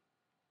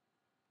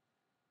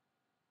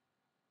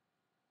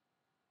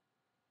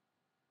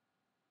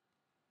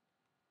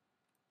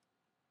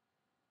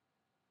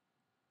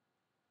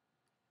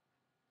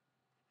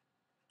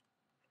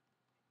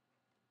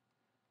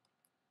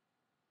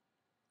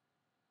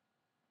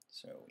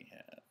 So we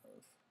have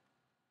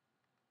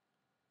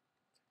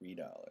 $3,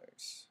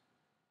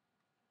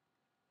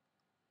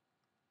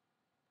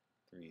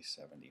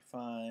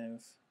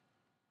 $3.75,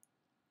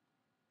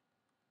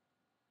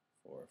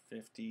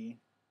 $4.50,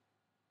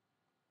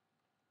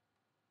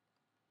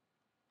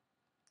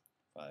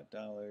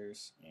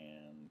 $5,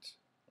 and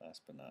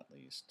last but not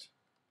least,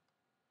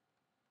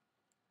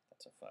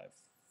 that's a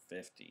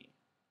 $5.50.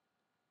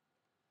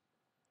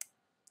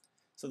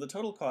 So the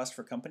total cost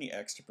for Company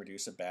X to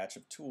produce a batch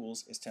of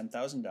tools is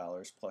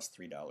 $10,000 plus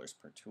 $3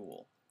 per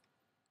tool.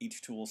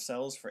 Each tool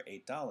sells for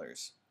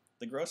 $8.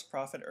 The gross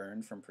profit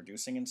earned from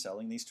producing and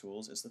selling these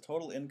tools is the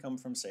total income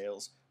from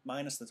sales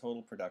minus the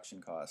total production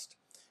cost.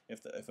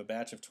 If a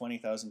batch of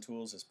 20,000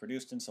 tools is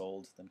produced and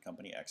sold, then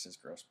Company X's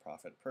gross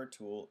profit per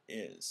tool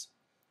is.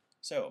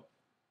 So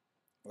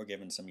we're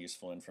given some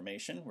useful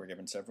information. We're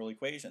given several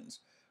equations.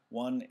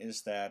 One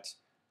is that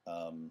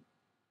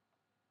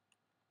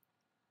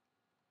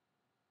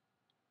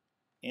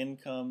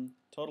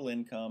total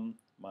income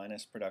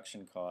minus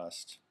production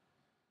cost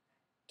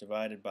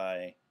divided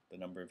by the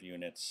number of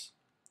units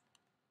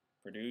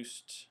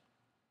produced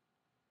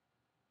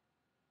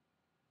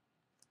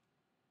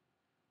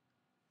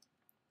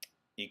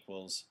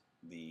equals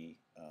the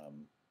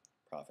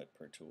profit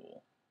per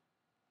tool.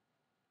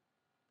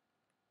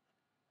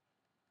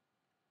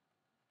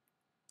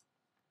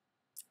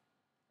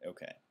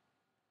 Okay.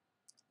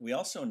 We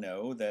also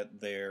know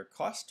that their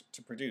cost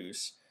to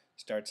produce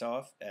starts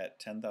off at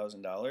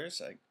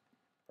 $10,000,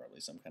 probably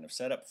some kind of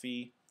setup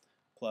fee,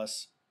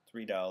 plus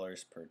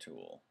 $3 per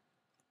tool.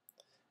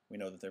 We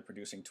know that they're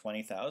producing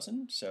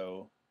 20,000,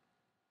 so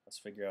let's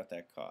figure out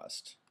that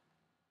cost.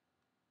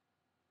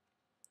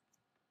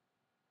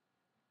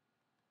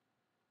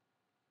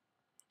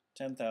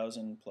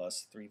 $10,000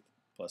 plus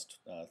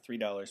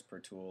 $3 per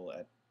tool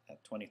at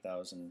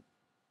 20,000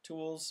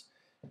 tools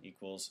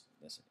equals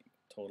this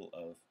total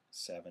of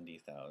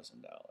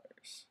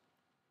 $70,000.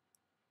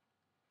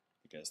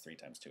 Because 3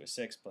 times 2 is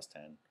 6, plus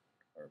 10,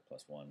 or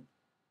plus 1,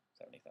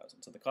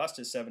 70,000. So the cost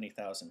is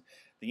 70,000.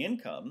 The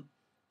income,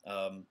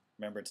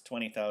 remember it's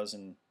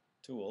 20,000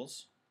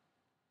 tools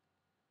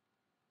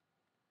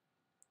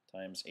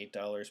times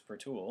 $8 per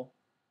tool.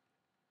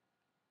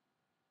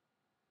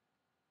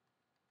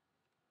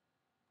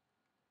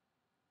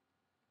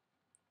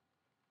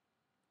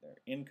 Their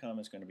income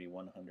is going to be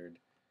 $16,000.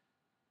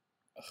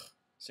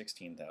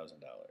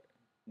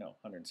 No,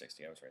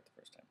 160. I was right the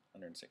first time.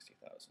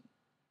 160,000.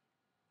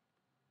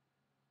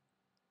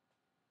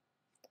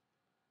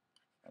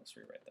 Let's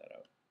rewrite that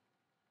out.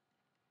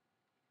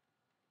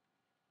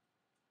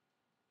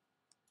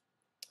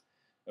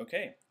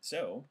 Okay,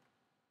 so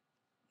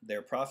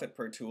their profit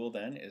per tool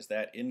then is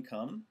that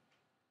income,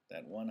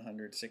 that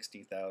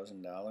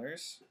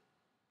 $160,000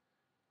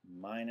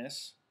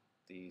 minus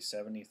the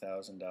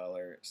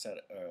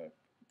 $70,000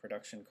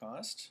 production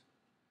cost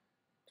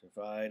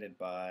divided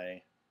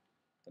by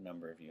the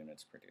number of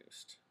units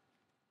produced.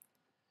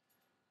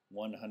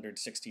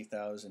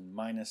 160,000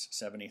 minus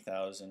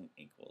 70,000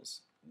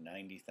 equals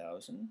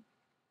 90,000.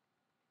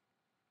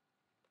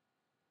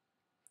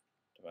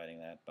 Dividing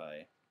that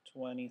by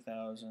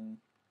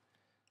 20,000,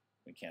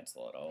 we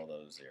cancel out all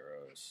those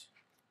zeros.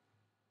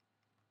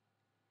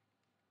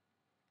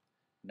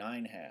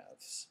 9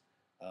 halves.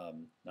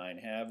 9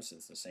 halves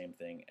is the same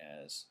thing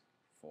as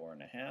 4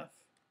 1/2,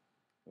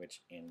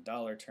 which in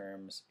dollar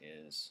terms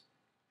is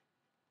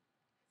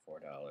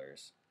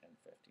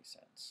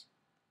 $4.50.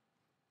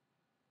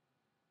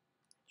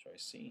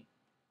 Choice C.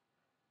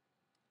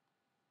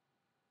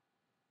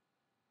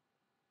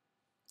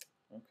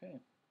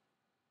 Okay.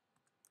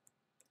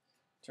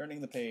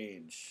 Turning the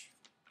page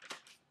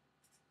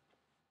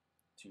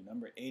to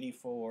number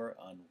 84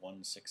 on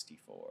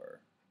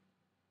 164.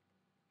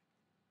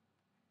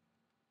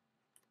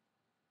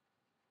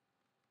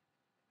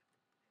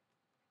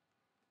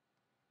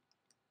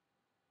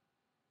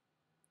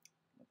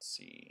 Let's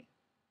see,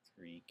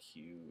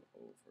 3Q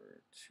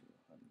over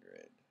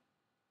 200.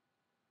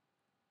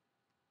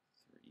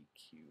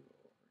 3Q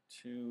over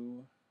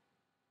 2.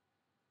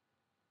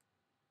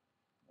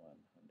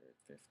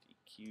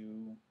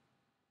 150Q.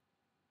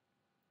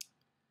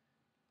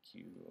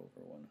 Q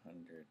over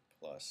 100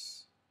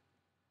 plus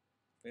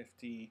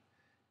 50,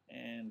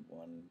 and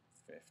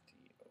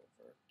 150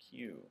 over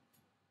Q.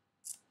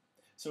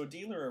 So a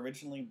dealer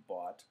originally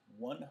bought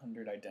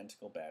 100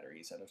 identical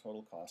batteries at a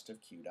total cost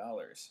of Q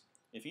dollars.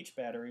 If each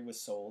battery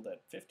was sold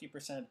at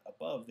 50%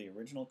 above the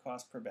original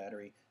cost per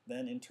battery,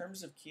 then in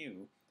terms of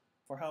Q,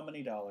 for how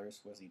many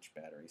dollars was each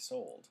battery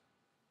sold?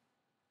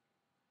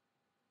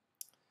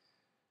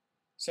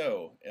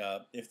 So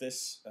if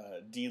this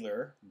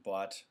dealer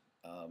bought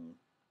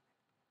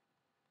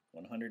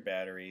 100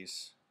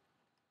 batteries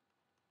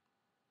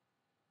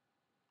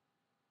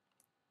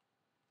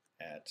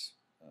at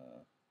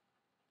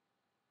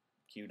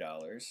Q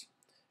dollars,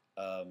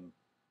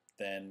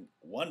 then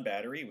one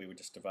battery, we would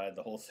just divide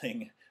the whole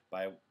thing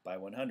by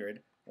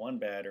 100. One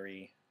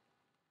battery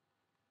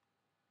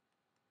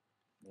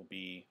will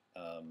be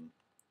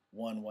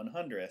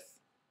 1/100th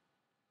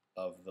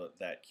of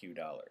that Q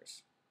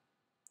dollars,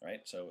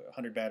 right? So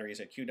 100 batteries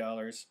at Q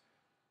dollars,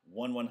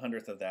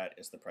 1/100th of that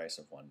is the price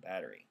of one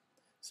battery.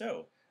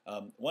 So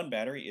one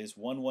battery is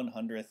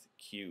 1/100th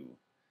Q.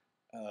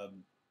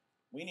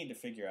 We need to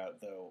figure out,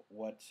 though,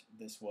 what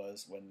this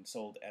was when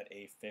sold at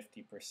a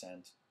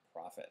 50%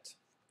 profit.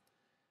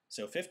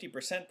 So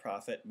 50%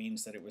 profit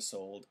means that it was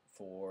sold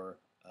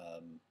for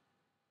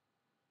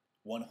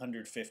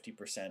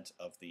 150%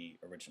 of the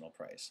original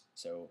price.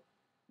 So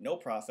no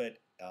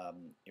profit,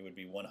 it would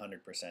be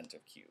 100%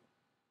 of Q.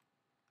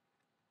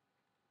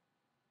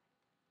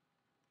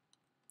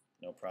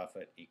 No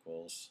profit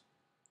equals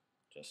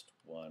just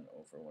 1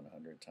 over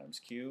 100 times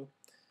Q.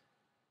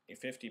 A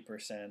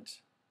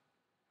 50%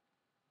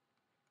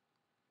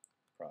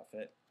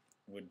 profit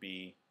would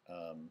be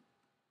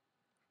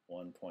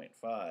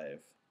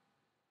 1.5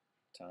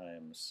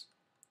 times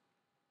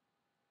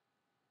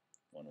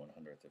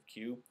 1/100th of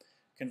Q.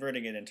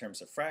 Converting it in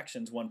terms of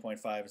fractions,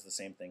 1.5 is the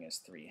same thing as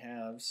 3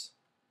 halves.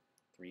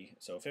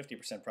 So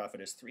 50% profit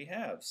is 3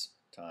 halves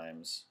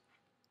times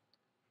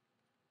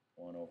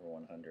 1 over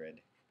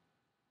 100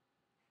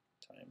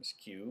 times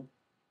Q,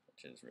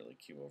 which is really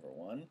Q over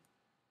 1.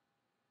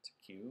 It's a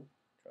Q,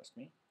 trust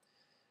me.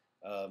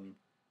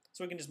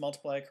 So we can just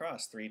multiply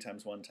across. 3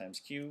 times 1 times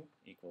Q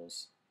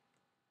equals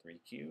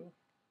 3Q.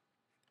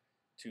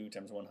 2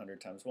 times 100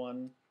 times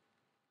 1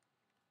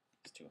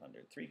 is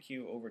 200.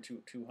 3Q over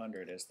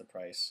 200 is the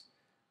price,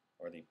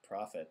 or the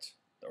profit,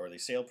 or the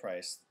sale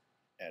price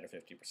at a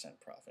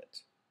 50%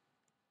 profit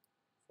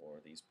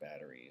for these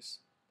batteries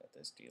that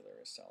this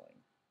dealer is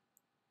selling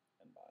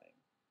and buying.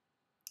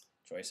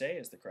 Choice A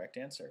is the correct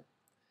answer.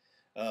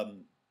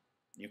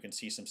 You can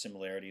see some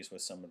similarities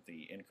with some of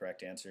the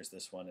incorrect answers.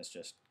 This one is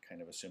just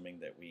kind of assuming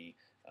that we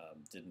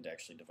didn't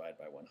actually divide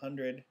by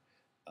 100.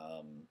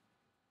 I'm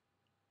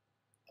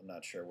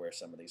not sure where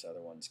some of these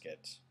other ones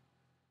get.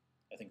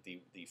 I think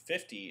the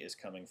 50 is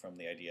coming from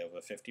the idea of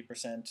a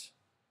 50%,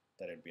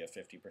 that it would be a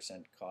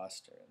 50%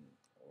 cost, or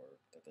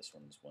that this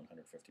one's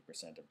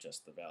 150% of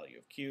just the value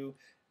of Q,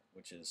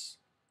 which is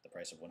the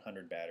price of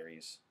 100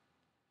 batteries.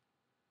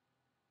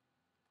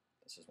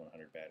 This is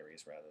 100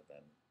 batteries rather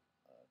than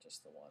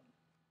just the one.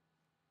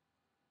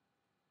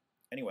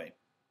 Anyway,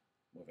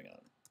 moving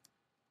on.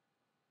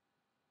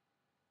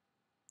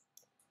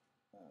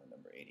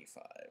 Number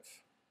 85.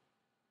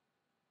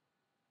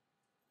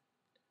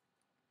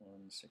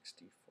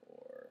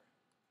 164.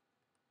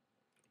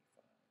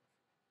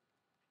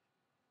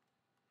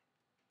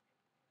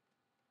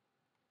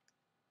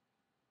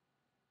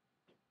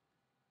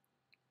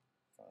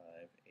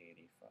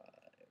 85.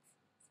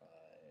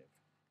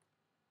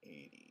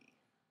 580.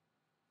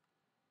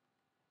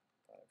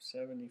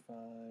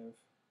 575.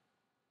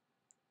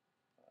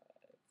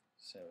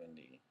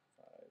 570.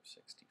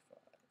 565.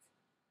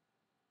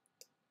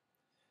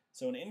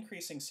 So an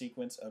increasing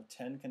sequence of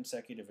 10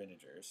 consecutive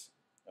integers,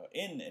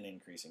 in an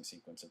increasing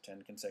sequence of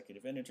 10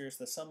 consecutive integers,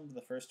 the sum of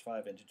the first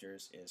 5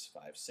 integers is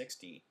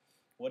 560.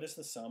 What is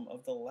the sum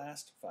of the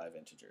last 5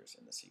 integers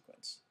in the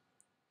sequence?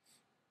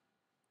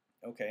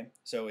 Okay,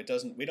 so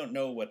we don't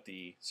know what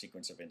the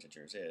sequence of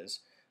integers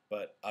is,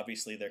 but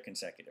obviously they're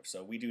consecutive.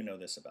 So we do know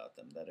this about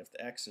them, that if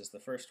the x is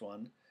the first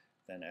one,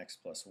 then x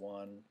plus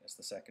 1 is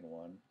the second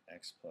one,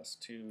 x plus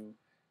 2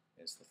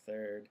 is the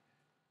third,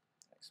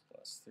 x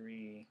plus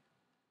 3,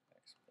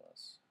 x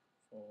plus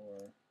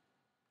 4,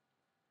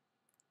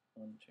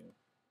 1, 2,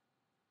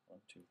 1,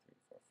 2, 3,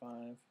 4,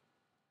 5,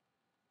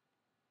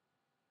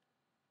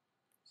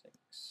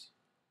 6,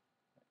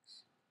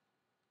 x.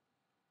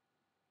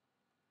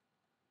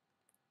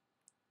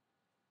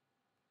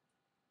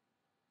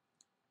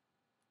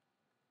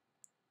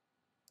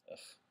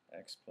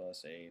 X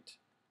plus 8,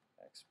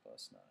 x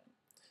plus 9.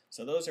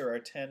 So those are our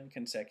 10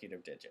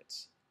 consecutive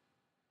digits,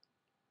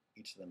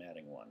 each of them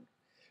adding 1.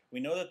 We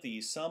know that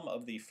the sum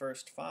of the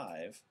first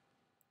 5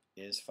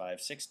 is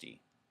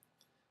 560.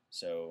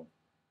 So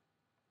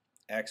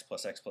x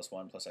plus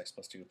 1 plus x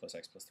plus 2 plus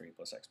x plus 3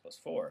 plus x plus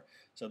 4.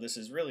 So this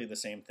is really the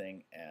same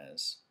thing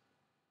as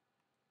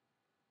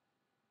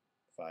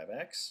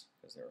 5x,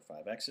 because there are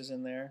 5 x's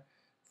in there.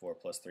 4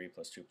 plus 3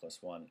 plus 2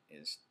 plus 1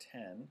 is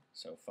 10.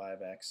 So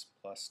 5x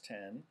plus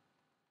 10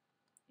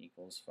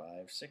 equals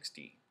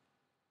 560.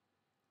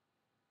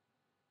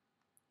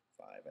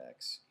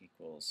 5x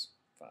equals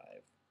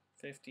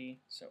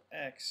 550. So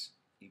x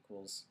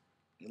equals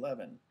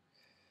 11.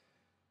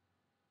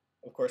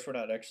 Of course, we're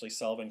not actually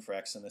solving for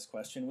x in this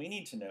question. We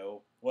need to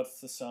know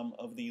what's the sum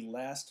of the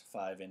last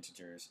 5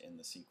 integers in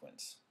the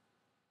sequence.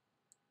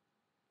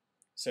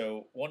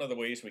 So one of the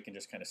ways we can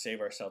just kind of save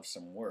ourselves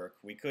some work,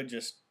 we could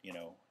just,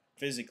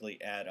 physically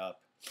add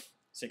up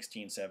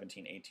 16,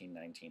 17, 18,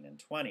 19, and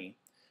 20.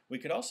 We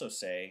could also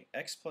say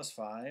x plus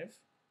 5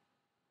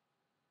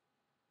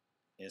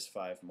 is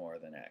 5 more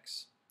than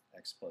x.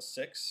 X plus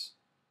 6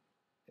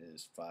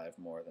 is 5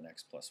 more than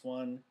x plus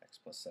 1. X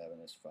plus 7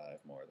 is 5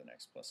 more than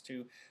x plus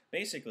 2.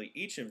 Basically,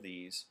 each of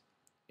these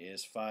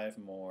is 5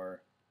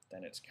 more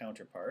than its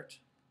counterpart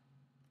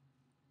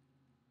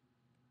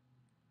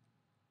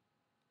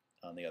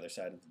on the other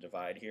side of the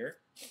divide here.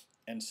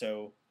 And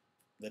so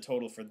the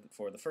total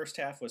for the first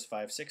half was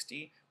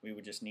 560. We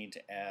would just need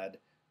to add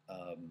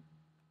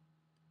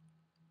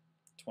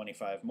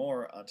 25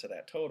 more onto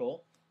that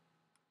total.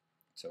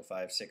 So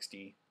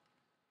 560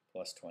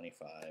 plus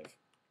 25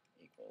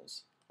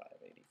 equals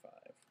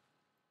 585,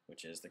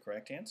 which is the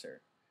correct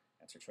answer.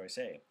 Answer choice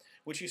A,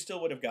 which you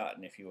still would have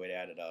gotten if you had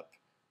added up,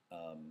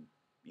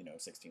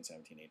 16,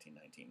 17, 18,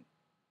 19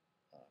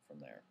 from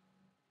there.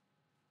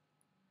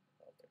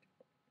 12, 13,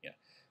 14, yeah,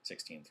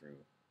 16 through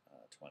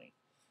 20.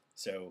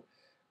 So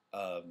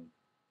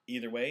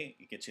either way,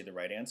 it gets you the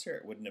right answer.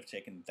 It wouldn't have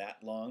taken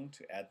that long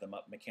to add them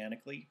up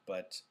mechanically,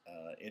 but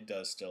it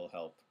does still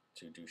help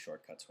to do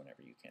shortcuts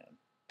whenever you can.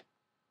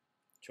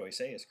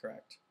 Choice A is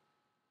correct.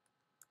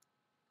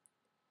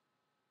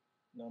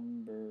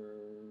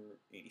 Number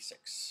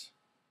 86.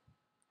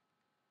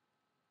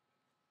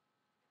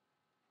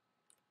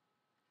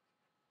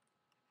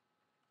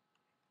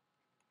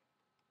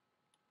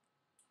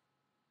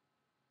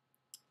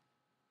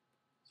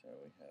 So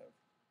we have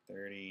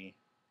 30,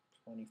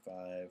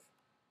 25,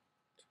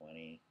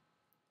 20,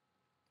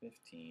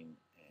 15,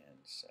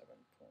 and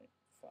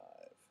 7.5.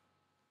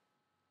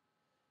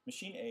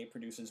 Machine A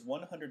produces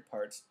 100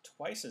 parts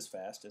twice as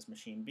fast as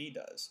Machine B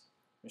does.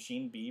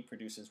 Machine B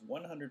produces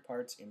 100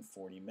 parts in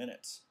 40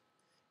 minutes.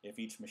 If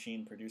each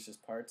machine produces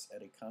parts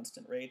at a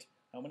constant rate,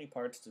 how many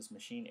parts does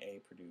Machine A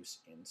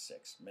produce in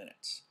 6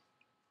 minutes?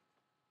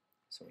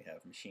 So we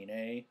have Machine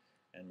A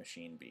and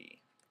Machine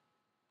B.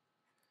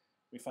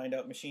 We find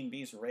out machine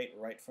B's rate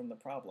right from the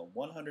problem.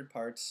 100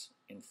 parts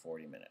in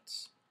 40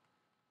 minutes.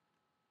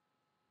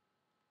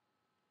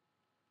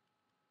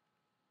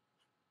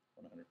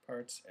 100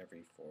 parts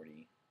every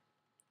 40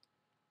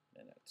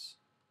 minutes.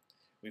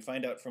 We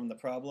find out from the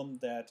problem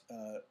that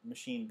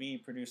machine B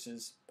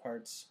produces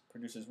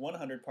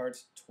 100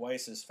 parts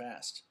twice as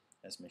fast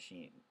as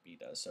machine B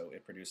does. So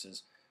it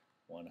produces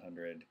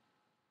 100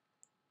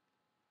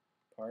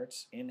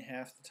 parts in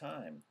half the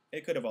time.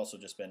 It could have also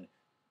just been,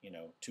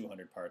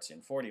 200 parts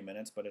in 40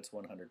 minutes, but it's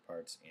 100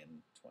 parts in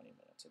 20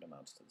 minutes. It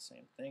amounts to the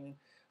same thing.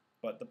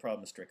 But the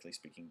problem, strictly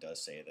speaking,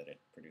 does say that it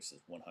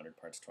produces 100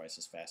 parts twice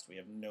as fast. We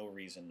have no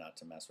reason not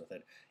to mess with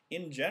it.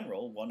 In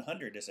general,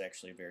 100 is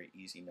actually a very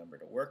easy number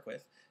to work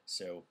with,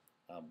 so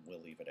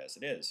we'll leave it as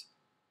it is.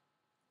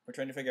 We're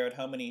trying to figure out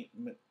how many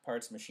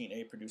parts machine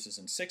A produces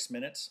in 6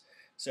 minutes,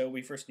 so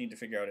we first need to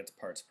figure out its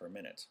parts per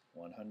minute.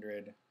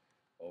 100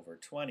 over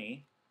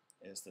 20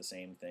 is the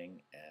same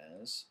thing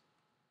as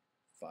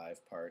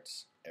 5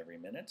 parts every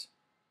minute,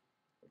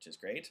 which is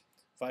great.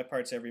 5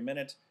 parts every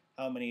minute.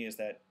 How many is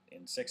that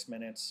in 6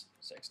 minutes?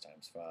 6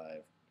 times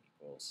 5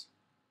 equals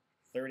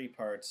 30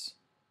 parts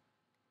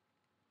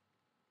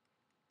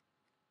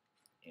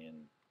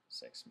in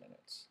 6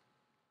 minutes.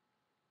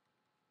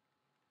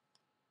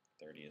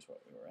 30 is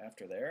what we were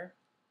after there,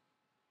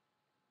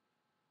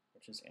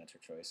 which is answer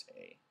choice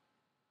A.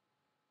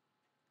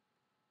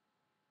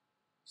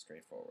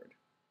 Straightforward.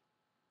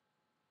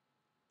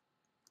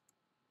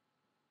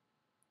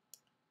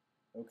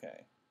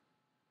 Okay,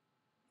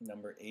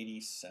 number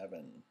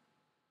 87.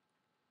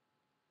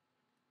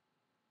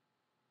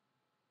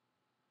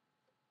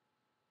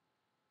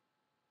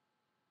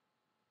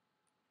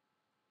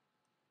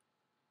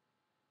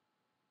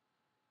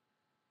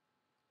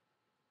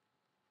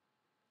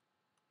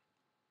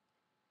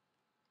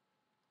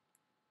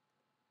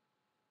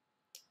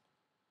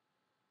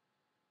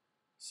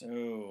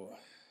 So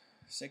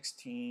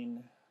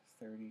 16,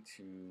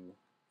 32,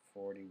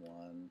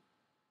 41,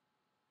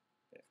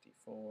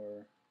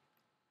 54,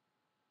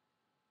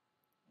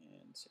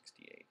 and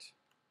 68.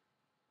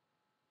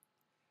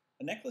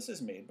 A necklace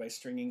is made by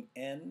stringing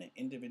n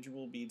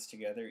individual beads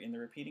together in the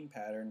repeating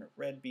pattern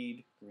red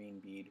bead,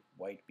 green bead,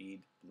 white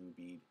bead, blue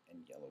bead,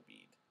 and yellow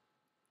bead.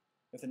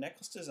 If the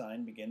necklace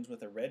design begins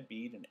with a red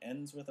bead and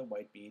ends with a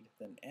white bead,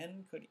 then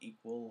n could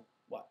equal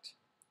what?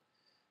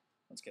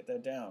 Let's get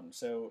that down.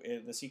 So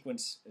the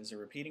sequence is a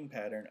repeating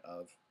pattern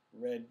of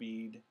red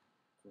bead,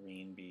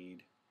 green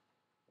bead,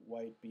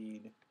 white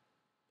bead,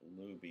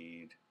 blue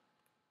bead,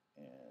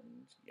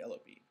 and yellow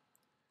bead.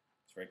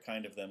 It's very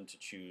kind of them to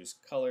choose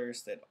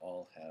colors that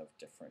all have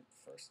different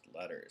first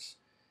letters.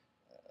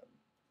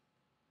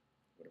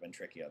 Would have been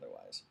tricky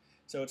otherwise.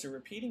 So it's a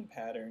repeating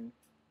pattern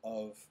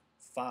of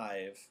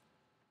 5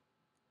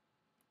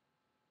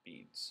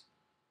 beads.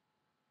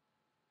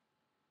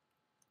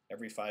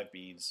 Every 5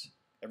 beads,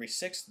 every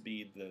 6th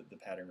bead, the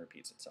pattern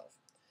repeats itself.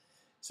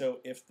 So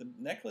if the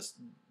necklace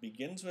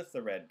begins with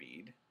the red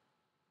bead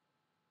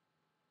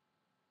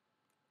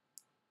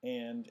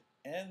and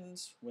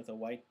ends with a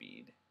white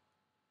bead,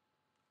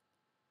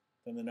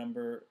 then the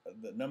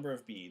number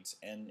of beads,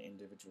 n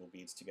individual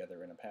beads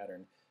together in a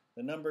pattern,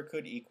 the number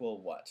could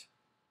equal what?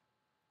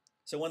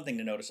 So one thing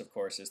to notice, of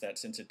course, is that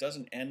since it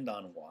doesn't end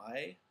on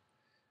y,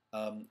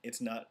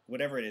 it's not,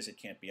 whatever it is, it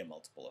can't be a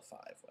multiple of 5.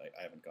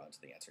 I haven't gone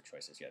to the answer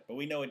choices yet, but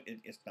we know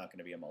it's not going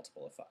to be a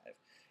multiple of 5.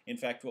 In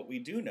fact, what we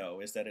do know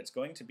is that it's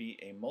going to be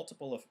a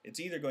multiple of, it's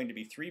either going to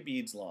be 3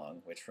 beads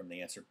long, which from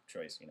the answer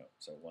choice,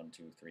 so 1,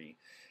 2, 3.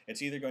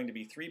 It's either going to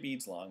be 3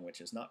 beads long, which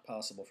is not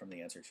possible from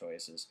the answer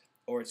choices,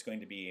 or it's going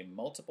to be a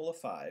multiple of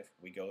 5.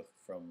 We go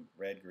from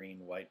red,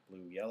 green, white,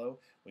 blue, yellow.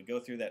 We go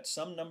through that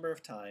some number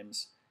of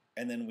times,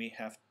 and then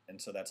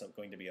and so that's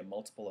going to be a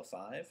multiple of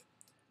 5.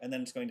 And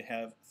then it's going to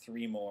have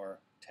 3 more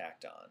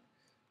tacked on.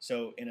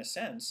 So in a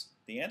sense,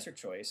 the answer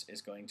choice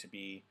is going to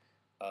be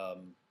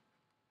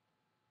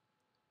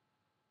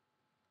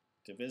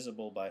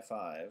divisible by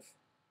 5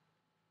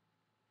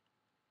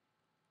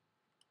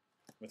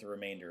 with a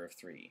remainder of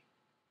 3.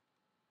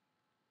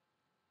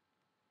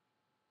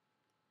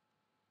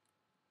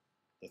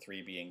 The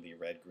 3 being the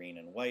red, green,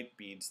 and white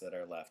beads that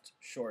are left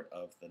short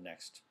of the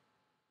next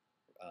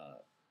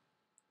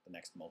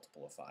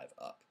multiple of 5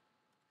 up.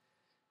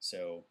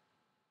 So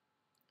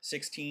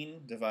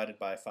 16 divided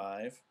by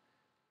 5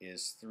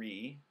 is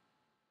 3,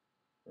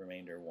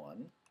 remainder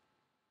 1,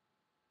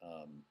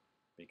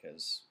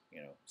 because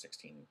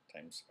 16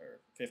 times, or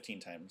 15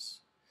 times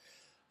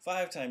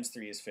 5 times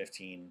 3 is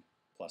 15,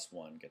 plus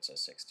 1 gets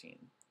us 16.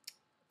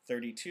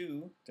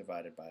 32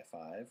 divided by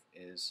 5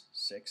 is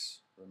 6,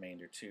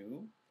 remainder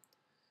 2.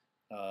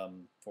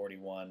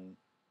 41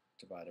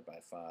 divided by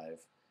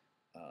 5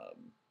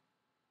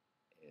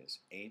 is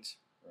 8,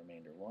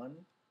 remainder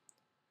 1.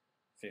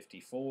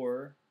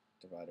 54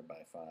 divided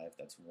by 5,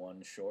 that's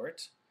 1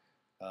 short.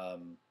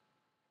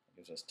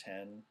 Gives us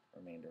 10,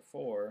 remainder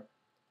 4.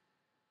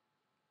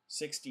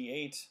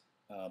 68,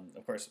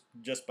 of course,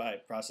 just by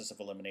process of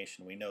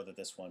elimination, we know that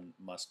this one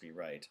must be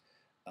right.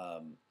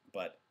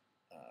 But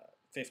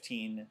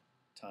 15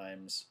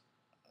 times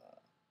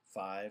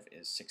 5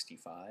 is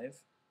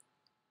 65.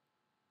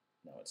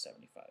 No, it's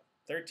 75.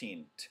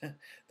 13,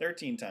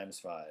 13 times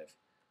 5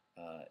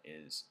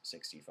 is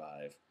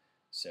 65.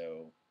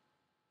 So,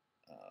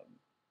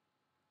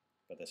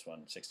 but this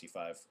one,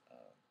 65,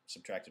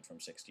 subtracted from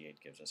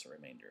 68 gives us a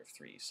remainder of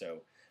 3.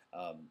 So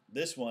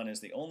this one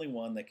is the only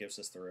one that gives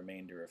us the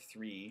remainder of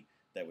 3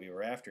 that we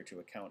were after to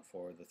account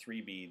for the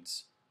 3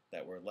 beads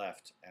that were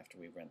left after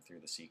we went through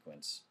the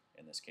sequence,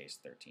 in this case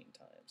 13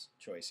 times.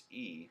 Choice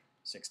E,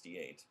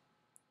 68,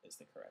 is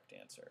the correct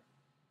answer.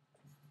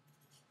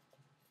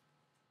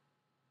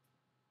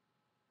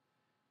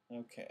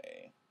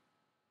 Okay,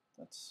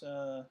 let's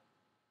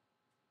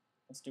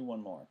do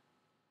one more.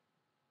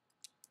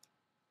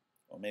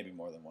 Well, maybe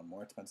more than one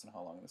more. It depends on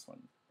how long this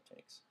one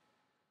takes.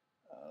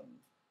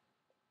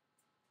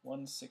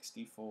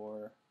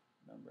 164,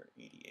 number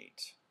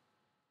 88.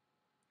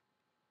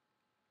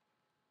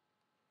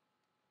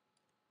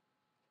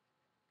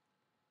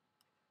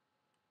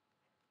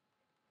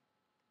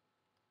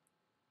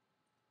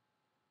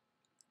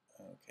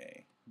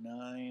 Okay,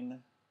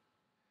 9,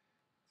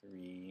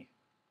 3,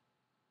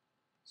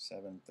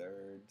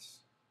 7/3,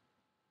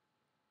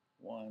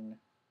 1,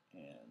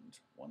 and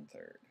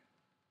 1/3.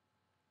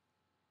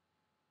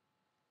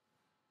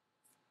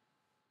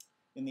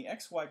 In the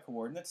xy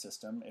coordinate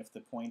system, if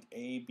the point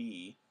A,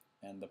 B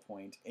and the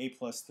point A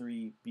plus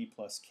 3, B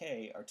plus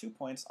K are 2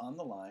 points on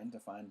the line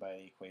defined by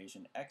the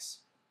equation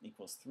x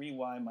equals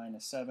 3y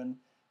minus 7,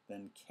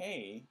 then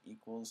K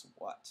equals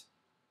what?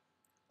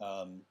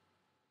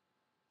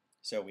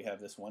 So we have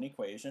this one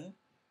equation,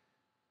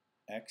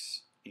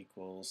 x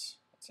equals,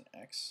 what's an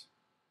x?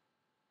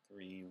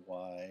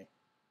 3y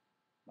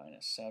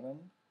minus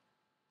 7.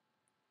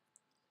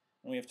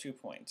 And we have 2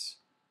 points,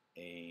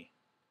 A,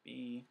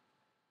 B,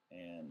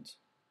 and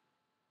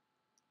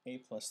A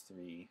plus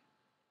 3,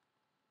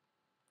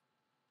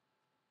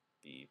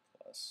 B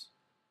plus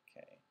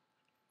K.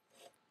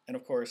 And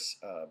of course,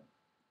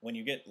 when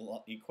you get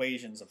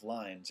equations of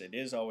lines, it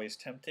is always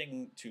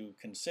tempting to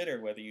consider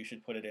whether you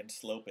should put it in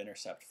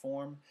slope-intercept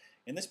form.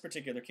 In this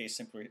particular case,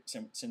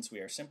 since we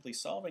are simply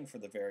solving for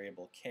the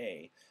variable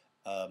k,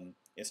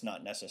 it's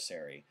not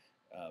necessary,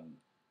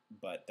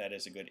 but that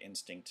is a good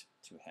instinct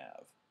to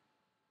have.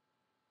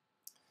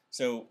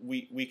 So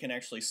we can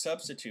actually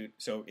substitute,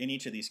 so in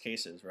each of these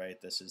cases, right,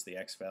 this is the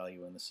x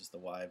value and this is the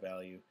y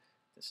value,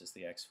 this is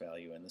the x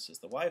value and this is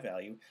the y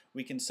value,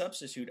 we can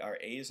substitute our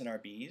a's and our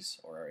b's,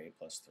 or our a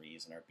plus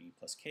 3's and our b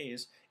plus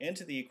k's,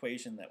 into the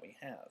equation that we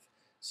have.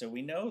 So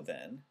we know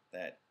then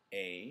that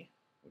a,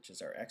 which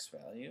is our x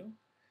value,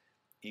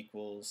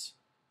 equals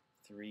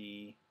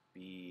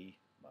 3b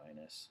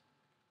minus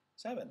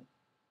 7.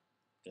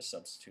 Just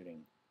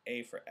substituting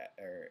a for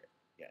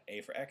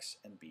x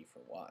and b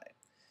for y.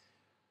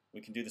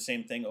 We can do the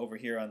same thing over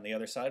here on the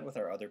other side with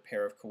our other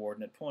pair of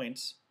coordinate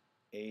points.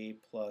 A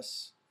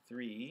plus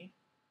 3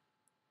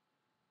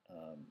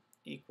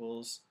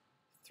 equals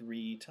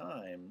 3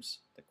 times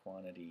the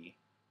quantity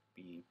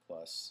b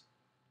plus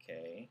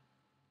k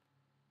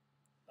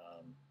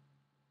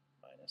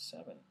minus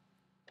 7.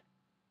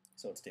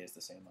 So it stays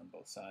the same on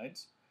both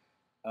sides.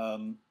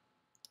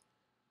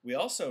 We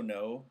also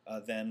know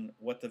then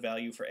what the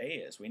value for a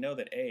is. We know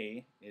that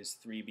a is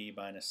 3b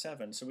minus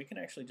 7, so we can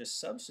actually just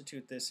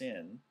substitute this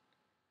in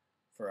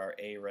for our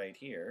a right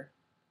here,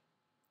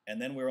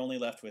 and then we're only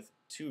left with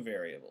 2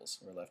 variables.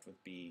 We're left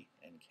with b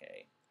and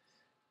k.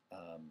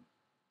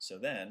 So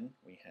then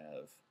we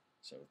have,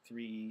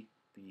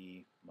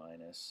 3b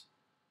minus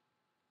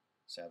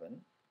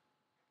 7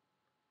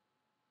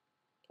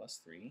 plus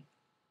 3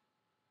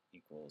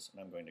 equals, and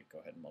I'm going to go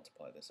ahead and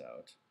multiply this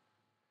out,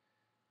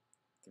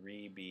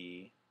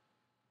 3b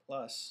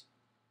plus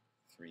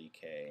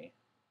 3k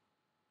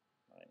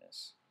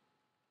minus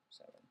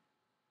 7.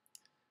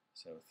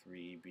 So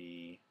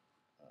 3b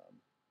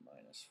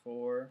minus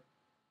 4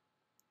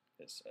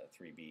 is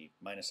 3b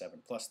minus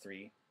 7 plus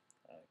 3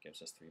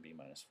 gives us 3b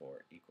minus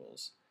 4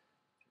 equals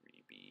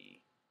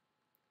 3b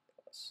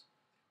plus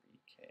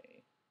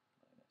 3k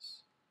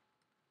minus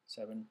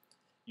 7.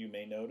 You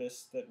may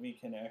notice that we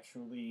can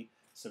actually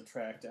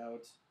subtract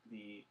out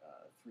the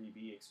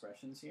 3b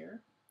expressions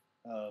here.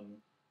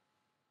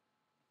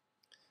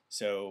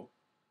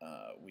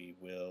 We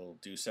will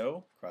do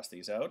so, cross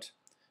these out.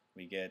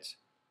 We get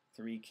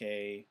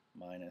 3k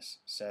minus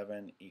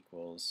 7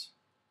 equals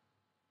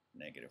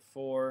negative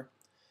 4.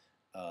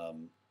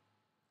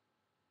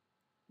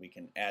 We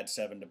can add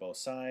 7 to both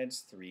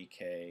sides.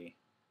 3k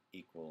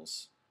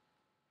equals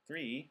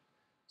 3,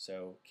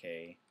 so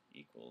k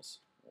equals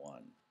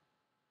 1.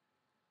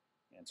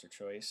 Answer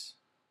choice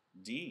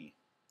D,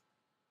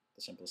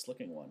 the simplest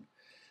looking one.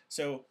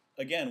 So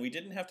again, we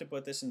didn't have to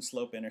put this in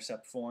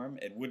slope-intercept form.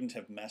 It wouldn't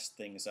have messed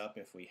things up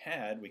if we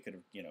had. We could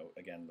have,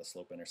 again, the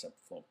slope-intercept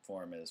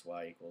form is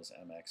y equals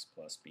mx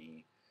plus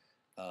b.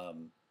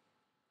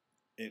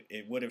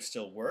 It would have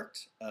still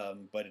worked,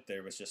 but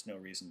there was just no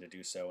reason to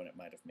do so, and it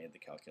might have made the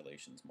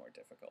calculations more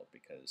difficult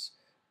because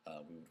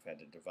we would have had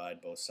to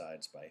divide both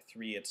sides by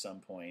 3 at some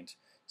point,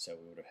 so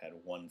we would have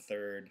had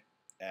 1/3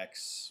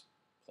 x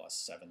plus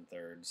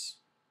 7/3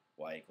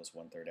 y equals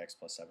 1/3 x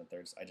plus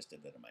 7/3. I just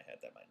did that in my head.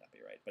 That might not be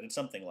right, but it's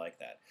something like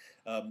that.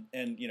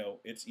 And you know,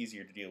 it's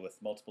easier to deal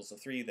with multiples of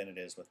 3 than it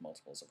is with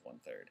multiples of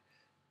 1/3.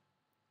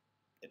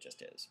 It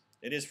just is.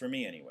 It is for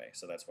me anyway,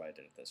 so that's why I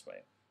did it this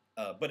way.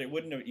 But it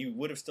wouldn't have, you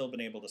would have still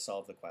been able to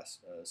solve the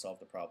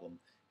problem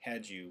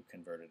had you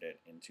converted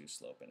it into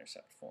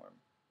slope-intercept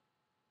form.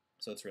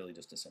 So it's really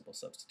just a simple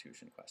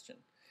substitution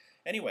question.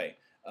 Anyway,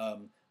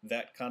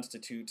 that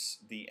constitutes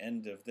the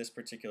end of this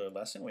particular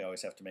lesson. We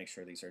always have to make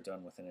sure these are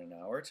done within an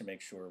hour to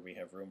make sure we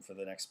have room for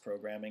the next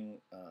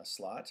programming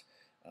slot,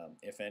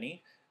 if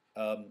any.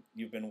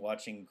 You've been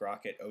watching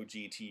Grockit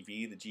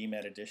OGTV, the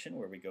GMAT edition,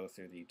 where we go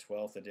through the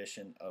 12th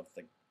edition of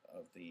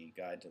the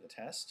guide to the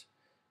test.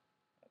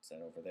 That's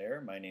that over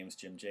there. My name's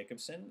Jim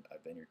Jacobson.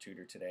 I've been your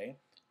tutor today.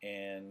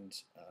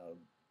 And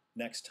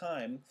next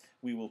time,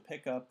 we will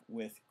pick up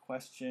with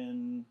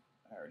question,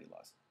 I already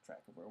lost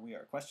track of where we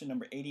are, question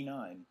number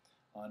 89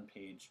 on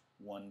page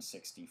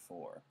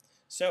 164.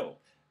 So,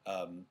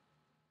 we'll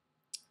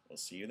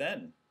see you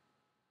then.